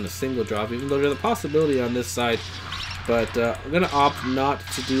off on a single drop, even though there's a possibility on this side. But I'm going to opt not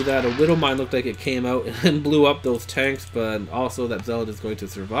to do that. A Widow Mine looked like it came out and blew up those tanks, but also that Zealot is going to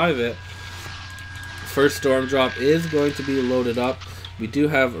survive it. First storm drop is going to be loaded up. We do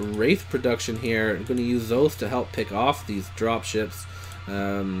have Wraith production here. I'm going to use those to help pick off these drop ships.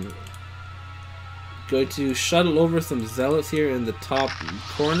 Going to shuttle over some Zealots here in the top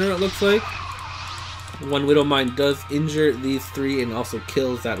corner, it looks like. One Widow Mine does injure these 3 and also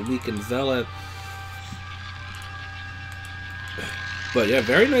kills that weakened Zealot. But yeah,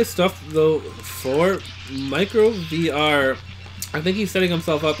 very nice stuff though for Micro VR. I think he's setting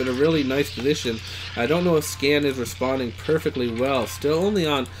himself up in a really nice position. I don't know if Scan is responding perfectly well. Still only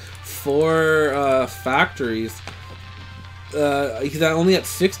on 4 factories. He's only at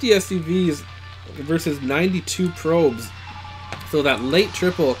 60 SCVs versus 92 probes. So that late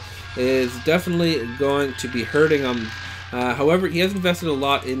triple is definitely going to be hurting him. However, he has invested a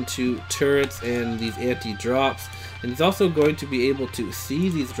lot into turrets and these anti-drops. And he's also going to be able to see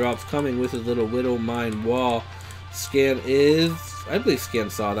these drops coming with his little Widow Mine wall. Scan is, I believe Scan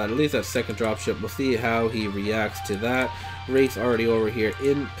saw that, at least that second dropship. We'll see how he reacts to that. Wraith's already over here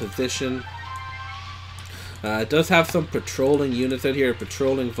in position. It does have some patrolling units out here,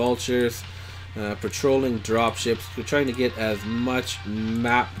 patrolling vultures, patrolling dropships. We're trying to get as much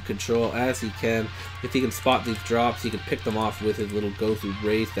map control as he can. If he can spot these drops, he can pick them off with his little go-through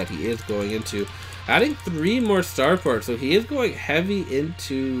Wraith that he is going into. Adding 3 more starports, so he is going heavy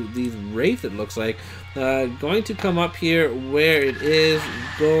into these Wraith, it looks like. Going to come up here where it is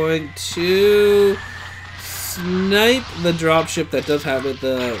going to snipe the dropship that does have it.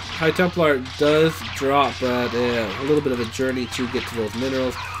 The High Templar does drop, but a little bit of a journey to get to those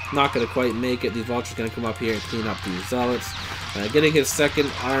minerals. Not going to quite make it. The Vulture's going to come up here and clean up these Zealots. Getting his second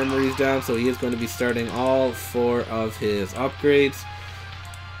armories down, so he is going to be starting all 4 of his upgrades.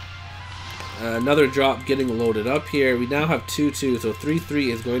 Another drop getting loaded up here. We now have 2-2, so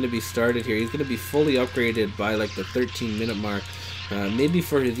 3-3 is going to be started here. He's going to be fully upgraded by like the 13-minute mark. Maybe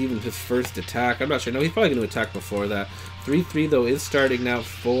for even his first attack. I'm not sure. No, he's probably going to attack before that. 3-3 though is starting now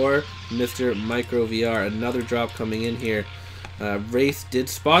for Mr. Micro VR. Another drop coming in here. Wraith did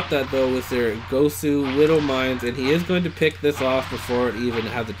spot that though with their Gosu Widow Mines, and he is going to pick this off before it even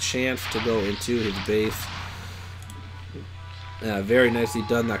has a chance to go into his base. Very nicely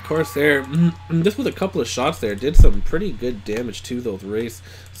done. That Corsair, just with a couple of shots there, did some pretty good damage to those Wraiths.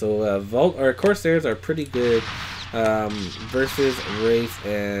 So Corsairs are pretty good versus Wraith,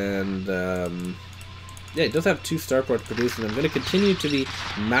 and yeah, it does have 2 starports producing. I'm going to continue to be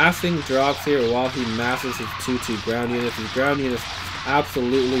massing drops here while he masses his 2-2 ground units. His ground units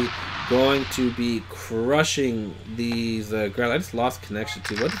absolutely going to be crushing these ground. I just lost connection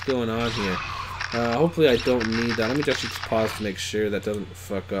to what is going on here. Hopefully I don't need that. Let me just pause to make sure that doesn't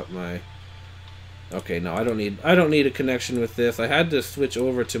fuck up my... Okay, no, I don't need a connection with this. I had to switch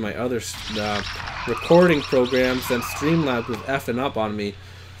over to my other recording program since Streamlabs was effing up on me.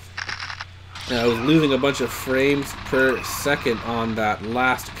 I was losing a bunch of frames per second on that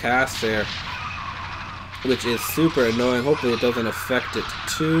last cast there, which is super annoying. Hopefully it doesn't affect it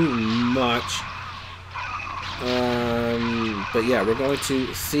too much. But yeah, we're going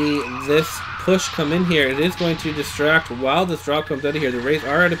to see this push come in here. It is going to distract while this drop comes out of here. The Wraiths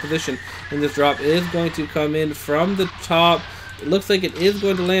are out of position, and this drop is going to come in from the top. It looks like it is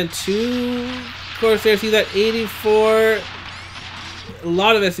going to land 2 Corsair. See that 84. A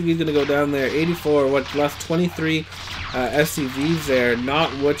lot of SCV is going to go down there. 84, what, last 23 SCVs there. Not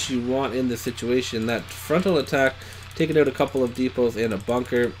what you want in this situation. That frontal attack, taking out a couple of depots and a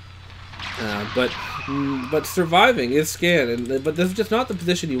bunker. But surviving is Scan, but this is just not the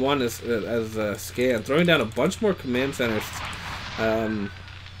position you want as Scan. Throwing down a bunch more command centers, and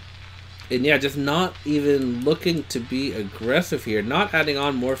yeah, just not even looking to be aggressive here. Not adding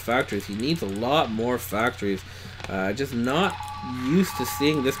on more factories. He needs a lot more factories. Just not used to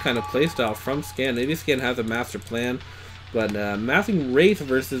seeing this kind of playstyle from Scan. Maybe Scan has a master plan, but massing Wraith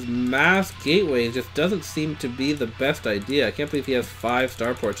versus mass Gateway just doesn't seem to be the best idea. I can't believe he has 5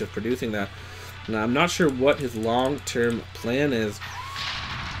 starports just producing that. Now, I'm not sure what his long-term plan is.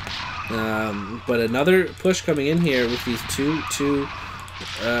 But another push coming in here with these two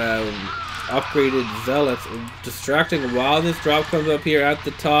upgraded Zealots, distracting while this drop comes up here at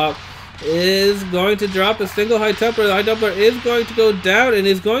the top. Is going to drop a single high templar. The high templar is going to go down and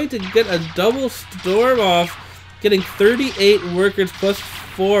is going to get a double storm off, getting 38 workers plus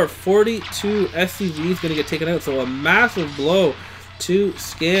 42 SCVs going to get taken out. So a massive blow to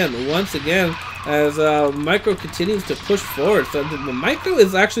Scan once again as Micro continues to push forward. So Micro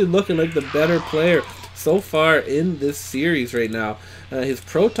is actually looking like the better player so far in this series right now. His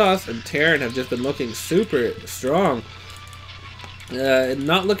Protoss and Terran have just been looking super strong.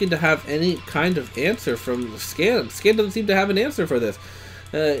 Not looking to have any kind of answer from Scan. Scan doesn't seem to have an answer for this.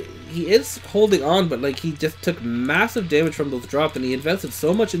 He is holding on, but like he just took massive damage from those drops, and he invested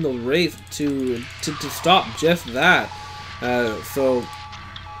so much in the race to stop just that. So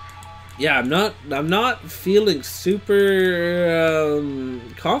yeah, I'm not feeling super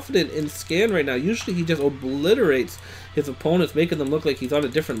confident in Scan right now. Usually he just obliterates his opponents, making them look like he's on a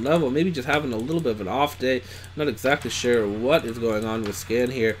different level, maybe just having a little bit of an off day. Not exactly sure what is going on with Scan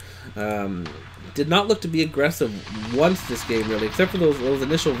here. Did not look to be aggressive once this game, really, except for those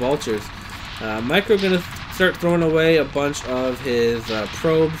initial vultures. Micro gonna start throwing away a bunch of his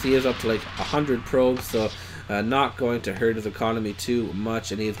probes. He is up to like 100 probes, so not going to hurt his economy too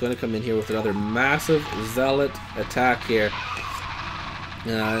much, and he's going to come in here with another massive Zealot attack here.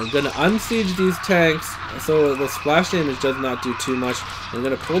 Going to unsiege these tanks, so the splash damage does not do too much. I'm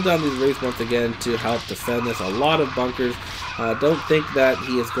going to pull down these raids once again to help defend this. A lot of bunkers. Don't think that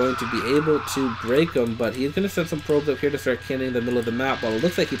he is going to be able to break them, but he's going to send some probes up here to start canning the middle of the map. While it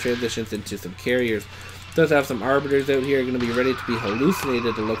looks like he transitions into some carriers. Does have some arbiters out here, going to be ready to be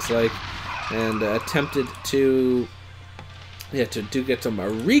hallucinated, it looks like, and attempted to get some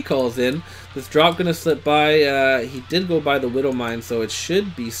recalls in. This drop gonna slip by. He did go by the Widow Mine, so it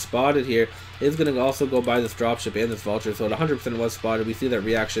should be spotted here. It's gonna also go by this dropship and this vulture, so it 100% was spotted. We see that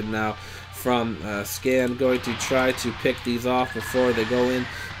reaction now from Scan, going to try to pick these off before they go in.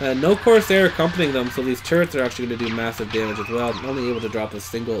 No Corsair accompanying them, so these turrets are actually gonna do massive damage as well. Only able to drop a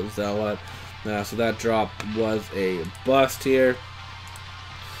single Zealot, so that drop was a bust here.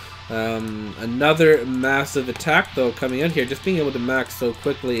 Another massive attack though coming in here. Just being able to max so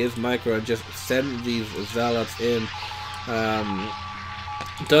quickly is Micro and just send these Zealots in.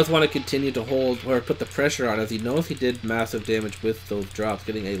 Does want to continue to hold or put the pressure on, as he knows he did massive damage with those drops,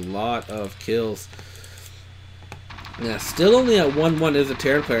 getting a lot of kills. Yeah, still only at 1-1 is a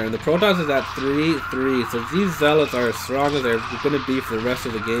Terran player, and the Protoss is at 3-3. So these Zealots are as strong as they're going to be for the rest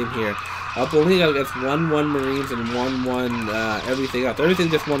of the game here. Up only against 1-1 Marines and 1-1 everything else. Everything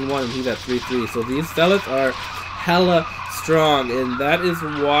just 1-1, and he's at 3-3. So these Zealots are hella strong, and that is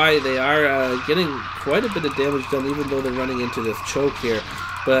why they are getting quite a bit of damage done, even though they're running into this choke here.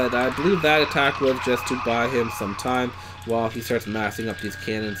 But I believe that attack was just to buy him some time while he starts massing up these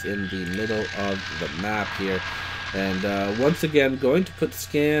cannons in the middle of the map here. And once again, going to put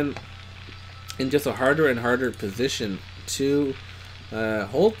Scan in just a harder and harder position to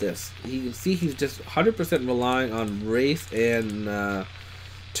hold this. You can see he's just 100% relying on Wraith and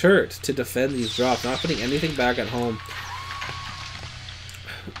turrets to defend these drops, not putting anything back at home.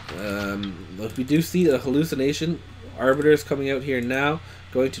 We do see a hallucination. Arbiters coming out here now,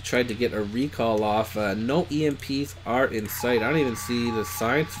 going to try to get a recall off. No EMPs are in sight. I don't even see the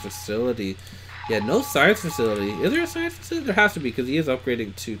science facility. Yeah, no science facility. Is there a science facility? There has to be, because he is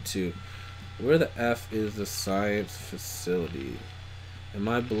upgrading 2-2. Where the F is the science facility? Am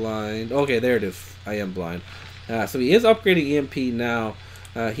I blind? Okay, there it is. I am blind. So he is upgrading EMP now.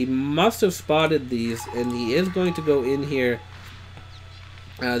 He must have spotted these, and he is going to go in here.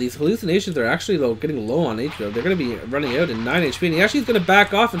 These hallucinations are actually getting low on HP. They're going to be running out in 9 HP, and he actually is going to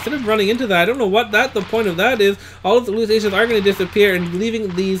back off instead of running into that. I don't know what the point of that is. All of the hallucinations are going to disappear, and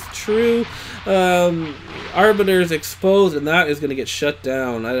leaving these true Arbiter's exposed, and that is going to get shut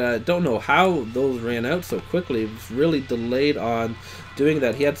down. I don't know how those ran out so quickly. It was really delayed on doing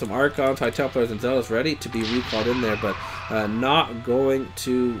that. He had some Archons, High Templars, and Zealots ready to be recalled in there, but not going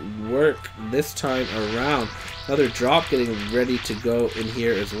to work this time around. Another drop getting ready to go in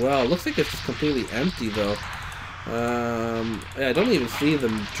here as well. Looks like it's just completely empty, though. I don't even see the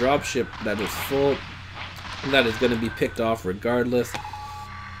dropship that is full. That is going to be picked off regardless.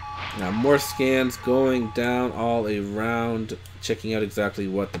 Now more scans going down all around, checking out exactly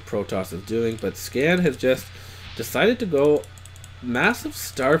what the Protoss is doing. But Scan has just decided to go massive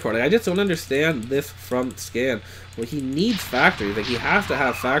starport. I just don't understand this from Scan. Well, he needs factories. Like, he has to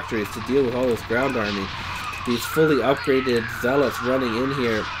have factories to deal with all this ground army. These fully upgraded Zealots running in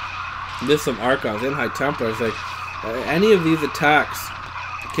here with some Archons and High Templars. Like, any of these attacks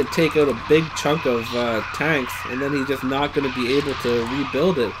can take out a big chunk of tanks, and then he's just not going to be able to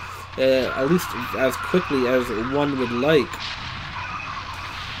rebuild it. At least as quickly as one would like.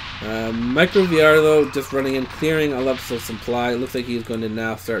 Micro VR, though, just running in, clearing a lot of supply. It looks like he's going to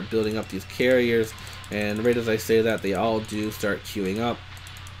now start building up these carriers, and right as I say that, they all do start queuing up.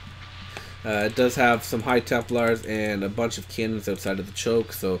 It does have some High Templars and a bunch of cannons outside of the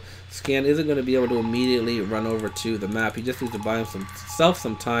choke, so Scan isn't going to be able to immediately run over to the map. He just needs to buy himself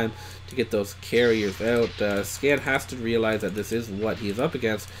some time to get those carriers out. Scan has to realize that this is what he's up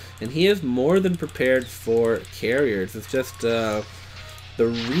against, and he is more than prepared for carriers. It's just the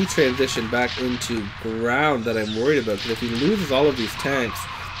retransition back into ground that I'm worried about, because if he loses all of these tanks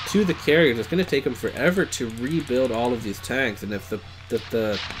to the carriers, it's going to take him forever to rebuild all of these tanks, and if the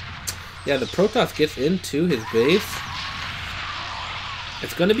Protoss gets into his base,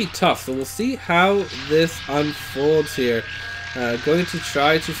 it's going to be tough. So we'll see how this unfolds here. Going to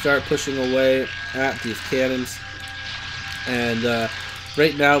try to start pushing away at these cannons. And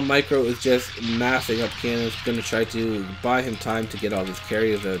right now, Micro is just massing up cannons. Going to try to buy him time to get all these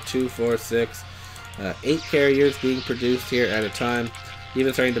carriers out. 2, 4, 6, 8 carriers being produced here at a time.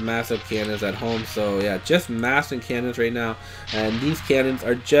 Even starting to mass up cannons at home. So yeah, just massing cannons right now. And these cannons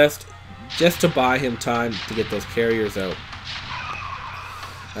are just to buy him time to get those carriers out.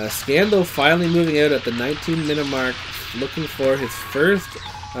 Scan, though, finally moving out at the 19-minute mark, looking for his first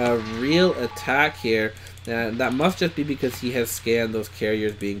real attack here. And that must just be because he has scanned those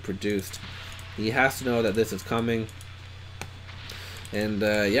carriers being produced. He has to know that this is coming. And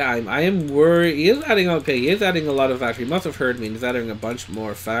yeah, I am worried. He is adding, okay, he is adding a lot of factories. He must have heard me, and he's adding a bunch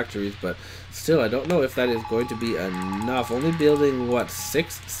more factories, but still, I don't know if that is going to be enough. Only building, what,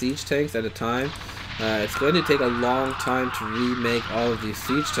 6 siege tanks at a time? It's going to take a long time to remake all of these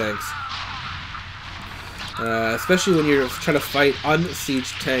siege tanks. Especially when you're trying to fight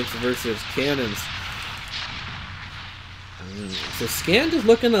unsieged tanks versus cannons. So Scan is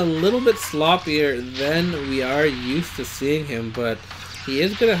looking a little bit sloppier than we are used to seeing him, but he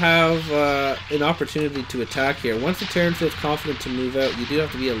is going to have an opportunity to attack here. Once the Terran feels confident to move out, you do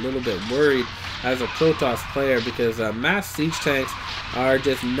have to be a little bit worried as a Protoss player, because mass siege tanks are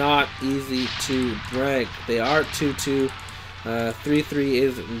just not easy to rank. They are 2-2. 3-3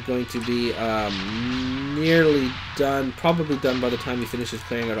 is going to be nearly done, probably done by the time he finishes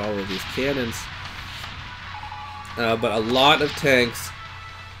clearing out all of these cannons. But a lot of tanks,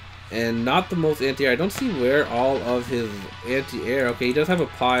 and not the most anti-air. I don't see where all of his anti-air. Okay, he does have a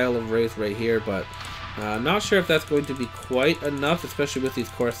pile of Wraith right here, but I'm not sure if that's going to be quite enough, especially with these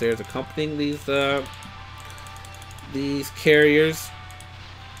Corsairs accompanying these carriers.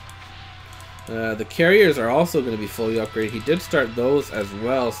 The carriers are also going to be fully upgraded. He did start those as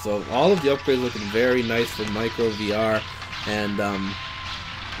well, so all of the upgrades looking very nice for Micro VR. And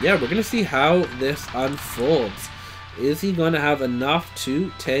yeah, we're going to see how this unfolds. Is he going to have enough to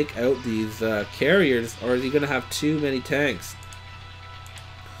take out these carriers, or is he going to have too many tanks?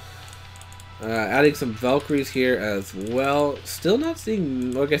 Adding some Valkyries here as well. Still not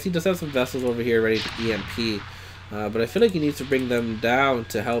seeing, well, I guess he does have some vessels over here ready to EMP. But I feel like he needs to bring them down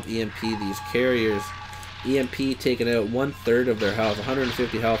to help EMP these carriers. EMP taking out 1/3 of their health.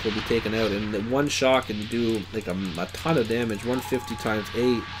 150 health will be taken out, and one shot can do like a ton of damage. 150 times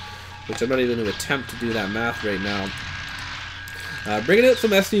 8, which I'm not even going to attempt to do that math right now. Bringing out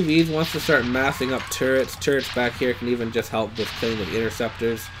some SUVs, wants to start massing up turrets. Turrets back here can even just help with killing with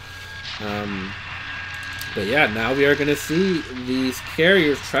interceptors. But yeah, now we are going to see these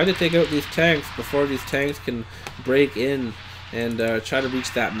carriers try to take out these tanks before these tanks can break in and try to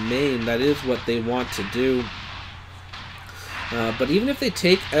reach that main. That is what they want to do. But even if they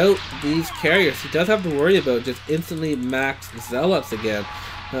take out these carriers, he does have to worry about just instantly max Zealots again.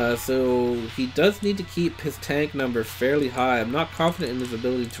 So he does need to keep his tank number fairly high. I'm not confident in his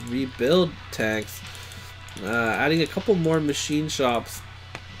ability to rebuild tanks. Adding a couple more machine shops.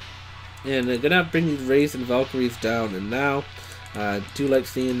 And they're gonna have to bring these Wraiths and Valkyries down. And now, do like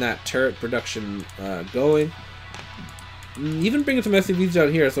seeing that turret production going. Even bringing some SCVs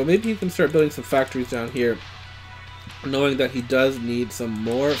down here, so maybe he can start building some factories down here, knowing that he does need some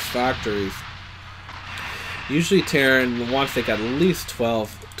more factories. Usually Terran wants to take at least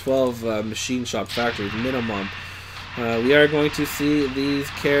 12 machine shop factories minimum. We are going to see these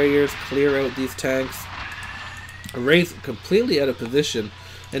carriers clear out these tanks. Wraith completely out of position.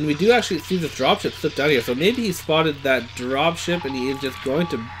 And we do actually see this dropship slip down here. So maybe he spotted that dropship and he is just going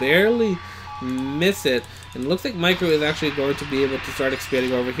to barely miss it. And it looks like Micro is actually going to be able to start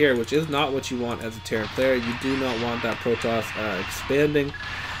expanding over here, which is not what you want as a Terran player. You do not want that Protoss expanding,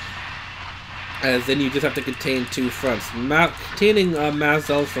 as then you just have to contain two fronts. Containing mass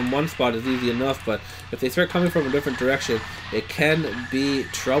cells from one spot is easy enough, but if they start coming from a different direction, it can be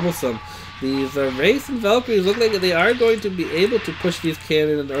troublesome. These Wraiths and Valkyries look like they are going to be able to push these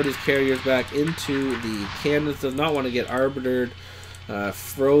cannons or these carriers back into the cannons. Does not want to get arbitered,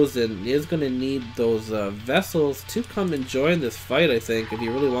 frozen. He is going to need those vessels to come and join this fight, I think, if he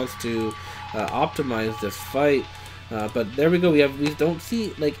really wants to optimize this fight. But there we go. We don't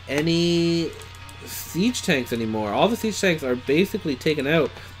see like any siege tanks anymore. All the siege tanks are basically taken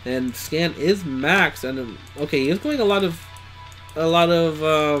out, and Scan is maxed. And okay, he is going a lot of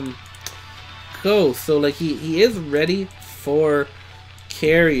go. So like he is ready for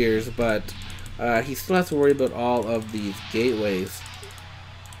carriers, but he still has to worry about all of these gateways.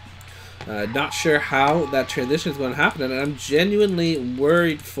 Not sure how that transition is going to happen, and I'm genuinely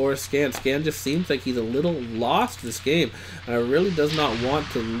worried for Scan. Scan just seems like he's a little lost this game. Really does not want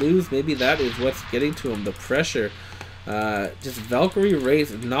to lose. Maybe that is what's getting to him, the pressure. Just Valkyrie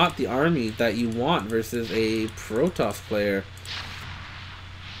Wraith is not the army that you want versus a Protoss player.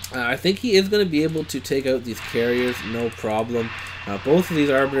 I think he is going to be able to take out these carriers, no problem. Both of these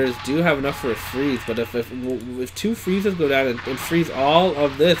arbiters do have enough for a freeze, but if two freezes go down and freeze all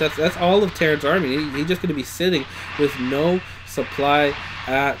of this, that's all of Terran's army. He's just going to be sitting with no supply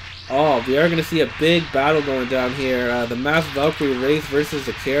at all. We are going to see a big battle going down here. The mass Valkyrie race versus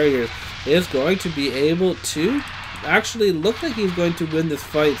the carriers is going to be able to actually look like he's going to win this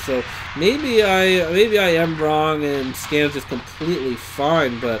fight. So maybe I am wrong and Scan's just completely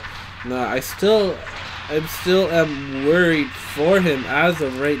fine, but I still am worried for him as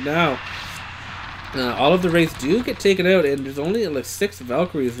of right now. All of the Wraiths do get taken out, and there's only like 6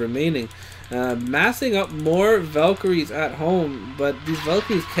 Valkyries remaining. Massing up more Valkyries at home, but these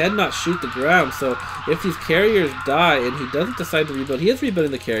Valkyries cannot shoot the ground, so if these carriers die and he doesn't decide to rebuild, he is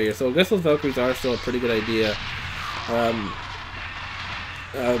rebuilding the carrier, so I guess those Valkyries are still a pretty good idea.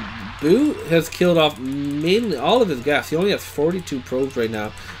 Boo has killed off mainly all of his gas. He only has 42 probes right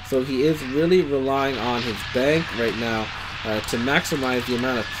now, so he is really relying on his bank right now to maximize the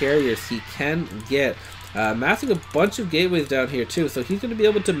amount of carriers he can get. Massing a bunch of gateways down here too, so he's going to be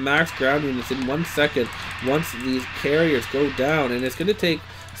able to max ground units in 1 second once these carriers go down, and it's going to take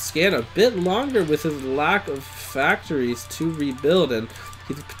Scan a bit longer with his lack of factories to rebuild, and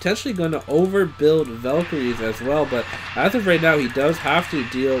he's potentially going to overbuild Valkyries as well, but as of right now he does have to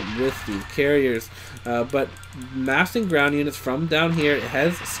deal with these carriers. But massing ground units from down here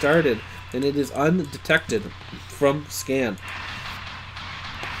has started, and it is undetected from Scan.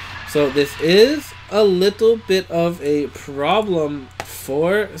 So this is a little bit of a problem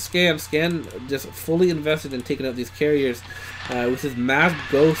for Scan. Scan just fully invested in taking out these carriers with his Mass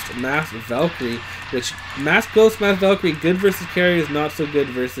Ghost, Mass Valkyrie, which Mass Ghost, Mass Valkyrie, good versus carriers, not so good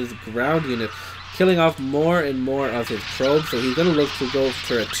versus ground units. Killing off more and more of his probes, so he's going to look to go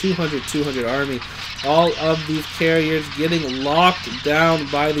for a 200 army. All of these carriers getting locked down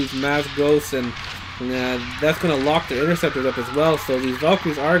by these Mass Ghosts, and that's going to lock the interceptors up as well, so these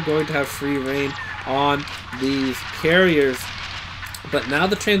Valkyries are going to have free reign on these carriers. But now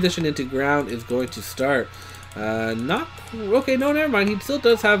the transition into ground is going to start. Okay, no, never mind. He still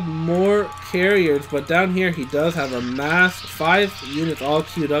does have more carriers, but down here he does have a mass 5 units all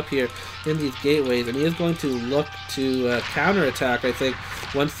queued up here in these gateways, and he is going to look to counterattack, I think,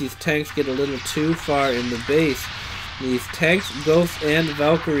 once these tanks get a little too far in the base. These tanks, Ghosts, and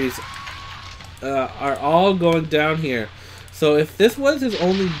Valkyries are all going down here. So if this was his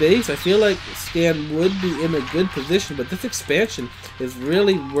only base, I feel like Scan would be in a good position, but this expansion is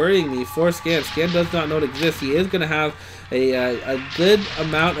really worrying me for Scan. Scan does not know it exists. He is going to have a good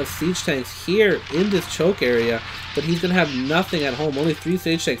amount of siege tanks here in this choke area, but he's going to have nothing at home. Only 3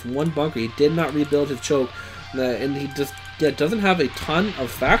 siege tanks, 1 bunker. He did not rebuild his choke, and he just doesn't have a ton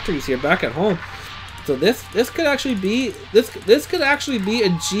of factories here back at home. So this could actually be this could actually be a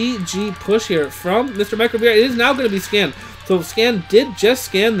GG push here from Mr. Microbeer. It is now going to be scanned. So Scan did just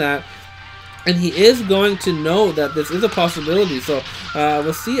scan that, and he is going to know that this is a possibility. So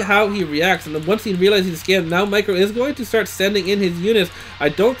we'll see how he reacts. And then once he realizes he's scanned, now Micro is going to start sending in his units. I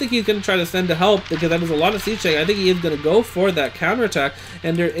don't think he's going to try to send to help because that was a lot of siege check. I think he is going to go for that counterattack,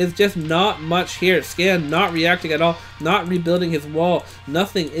 and there is just not much here. Scan not reacting at all, not rebuilding his wall.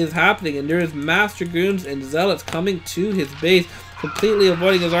 Nothing is happening, and there is mass dragoons and zealots coming to his base, completely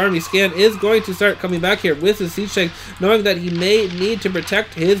avoiding his army. Scan is going to start coming back here with his siege check, knowing that he may need to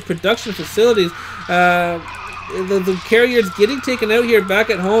protect his production facilities. The carriers getting taken out here back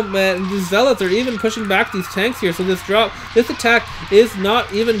at home, and the zealots are even pushing back these tanks here. So this attack is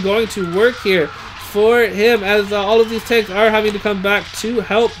not even going to work here for him, as all of these tanks are having to come back to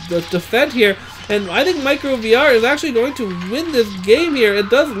help defend here. And I think Micro VR is actually going to win this game here. It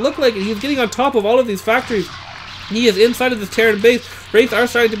does look like it. He's getting on top of all of these factories. He is inside of this Terran base. Wraiths are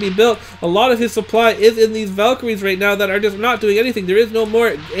starting to be built. A lot of his supply is in these Valkyries right now that are just not doing anything. There is no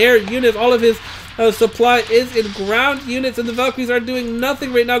more air units. All of his supply is in ground units, and the Valkyries are doing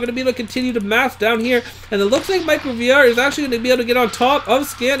nothing right now. Going to be able to continue to mass down here. And it looks like Micro VR is actually going to be able to get on top of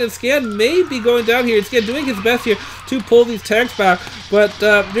Scan, and Scan may be going down here. Scan doing his best here to pull these tanks back. But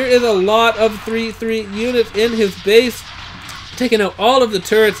there is a lot of 3-3 units in his base, taking out all of the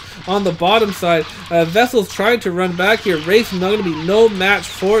turrets on the bottom side. Vessels trying to run back here. Wraiths not going to be no match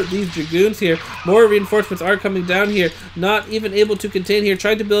for these dragoons here. More reinforcements are coming down here. Not even able to contain here.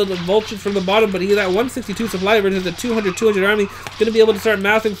 Trying to build vultures from the bottom, but he's at 162 supply versus a 200 army. Going to be able to start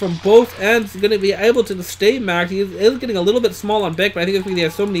massing from both ends. Going to be able to stay maxed. He is getting a little bit small on Beck, but I think it's because he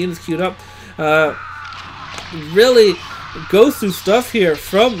has so many units queued up. Really goes through stuff here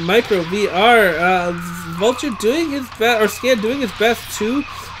from Micro VR. Vulture doing his best, or Scan doing his best to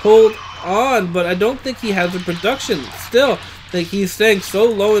hold on, but I don't think he has the production still. Like, he's staying so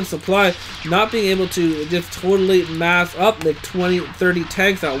low in supply, not being able to just totally mass up like 20-30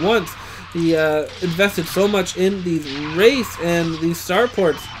 tanks at once. He invested so much in these Wraiths and these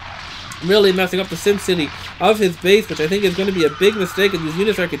starports, really messing up the Sim City of his base, which I think is going to be a big mistake, and these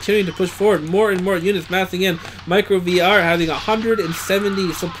units are continuing to push forward. More and more units massing in. Micro VR having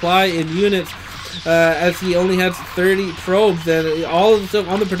 170 supply in units, as he only has 30 probes, and all of the stuff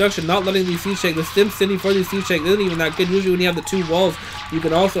on the production, not letting these siege check. The Sim City for these siege check isn't even that good. Usually when you have the 2 walls, you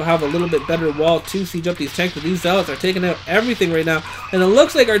can also have a little bit better wall to siege up these tanks, but these zealots are taking out everything right now. And it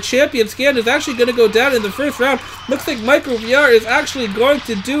looks like our champion Scan is actually going to go down in the first round. Looks like Micro VR is actually going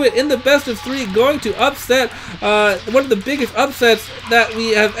to do it in the best of 3, going to upset one of the biggest upsets that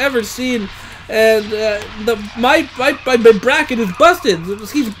we have ever seen. And my bracket is busted.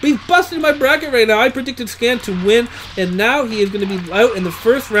 He's busted my bracket right now. I predicted Scan to win, and now he is going to be out in the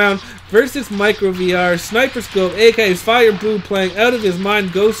first round versus Micro VR. Sniper.Scope, aka fire.buu, playing out of his mind.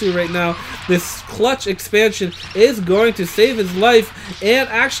 Gosu right now. This clutch expansion is going to save his life and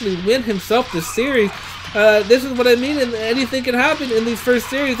actually win himself the series. This is what I mean, and anything can happen in these first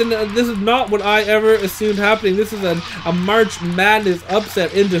series, and this is not what I ever assumed happening. This is a March Madness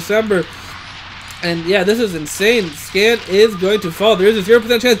upset in December. And yeah, this is insane. Scan is going to fall. There is a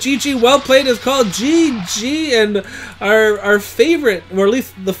 0% chance. GG, well played is called GG. And our favorite, or at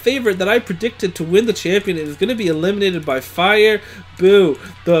least the favorite that I predicted to win the champion, is going to be eliminated by fire.buu.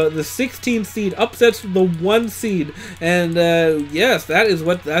 The 16 seed upsets the 1 seed. And yes, that's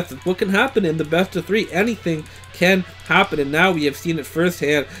what can happen in the best of 3. Anything can happen, and now we have seen it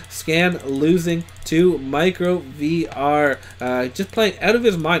firsthand. Scan losing to Micro VR, just playing out of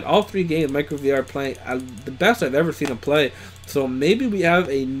his mind all 3 games. Micro VR playing the best I've ever seen him play. So maybe we have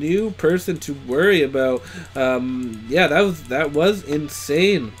a new person to worry about. Yeah, that was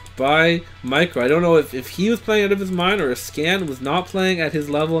insane by Micro. I don't know if he was playing out of his mind or if Scan was not playing at his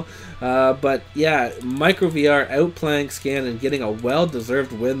level. But yeah, Micro VR outplaying Scan and getting a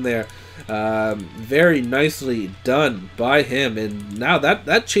well-deserved win there. Very nicely done by him, and now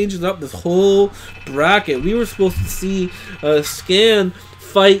that changes up this whole bracket. We were supposed to see Scan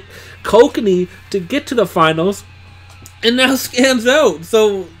fight Kokanee to get to the finals, and now Scan's out.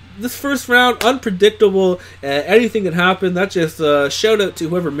 So this first round, unpredictable. Anything can happen. That's just a shout out to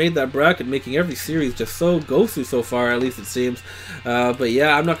whoever made that bracket, making every series just so go-through so far, at least it seems. But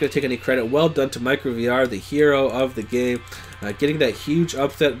yeah, I'm not going to take any credit. Well done to Micro VR, the hero of the game. Getting that huge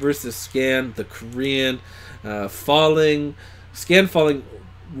upset versus Scan, the Korean, Scan falling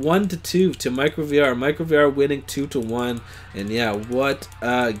 1-2 to Micro VR. Micro VR winning 2-1, and yeah, what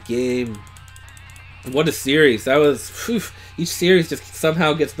a game! What a series! That was, whew, each series just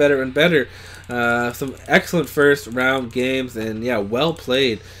somehow gets better and better. Some excellent first round games, and yeah, well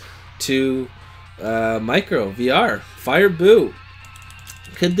played to Micro VR fire.buu.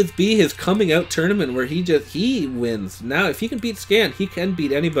 Could this be his coming out tournament where he wins? Now, if he can beat Scan, he can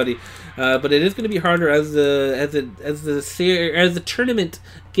beat anybody. But it is going to be harder as the tournament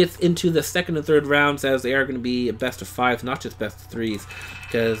gets into the second and third rounds, as they are going to be a best of 5, not just best of 3s.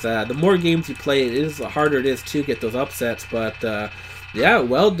 Because the more games you play, the harder it is to get those upsets. But yeah,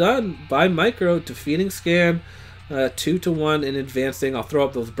 well done by Micro defeating Scan 2-1 and advancing. I'll throw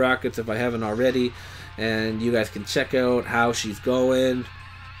up those brackets if I haven't already, and you guys can check out how she's going.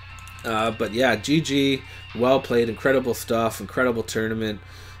 But yeah, GG, well played, incredible stuff, incredible tournament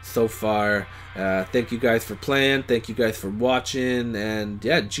so far. Thank you guys for playing, thank you guys for watching, and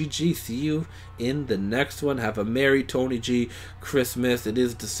yeah, GG, see you in the next one. Have a merry Tony G Christmas. It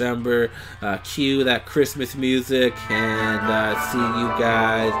is December. Cue that Christmas music, and see you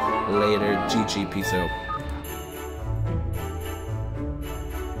guys later. GG, peace out.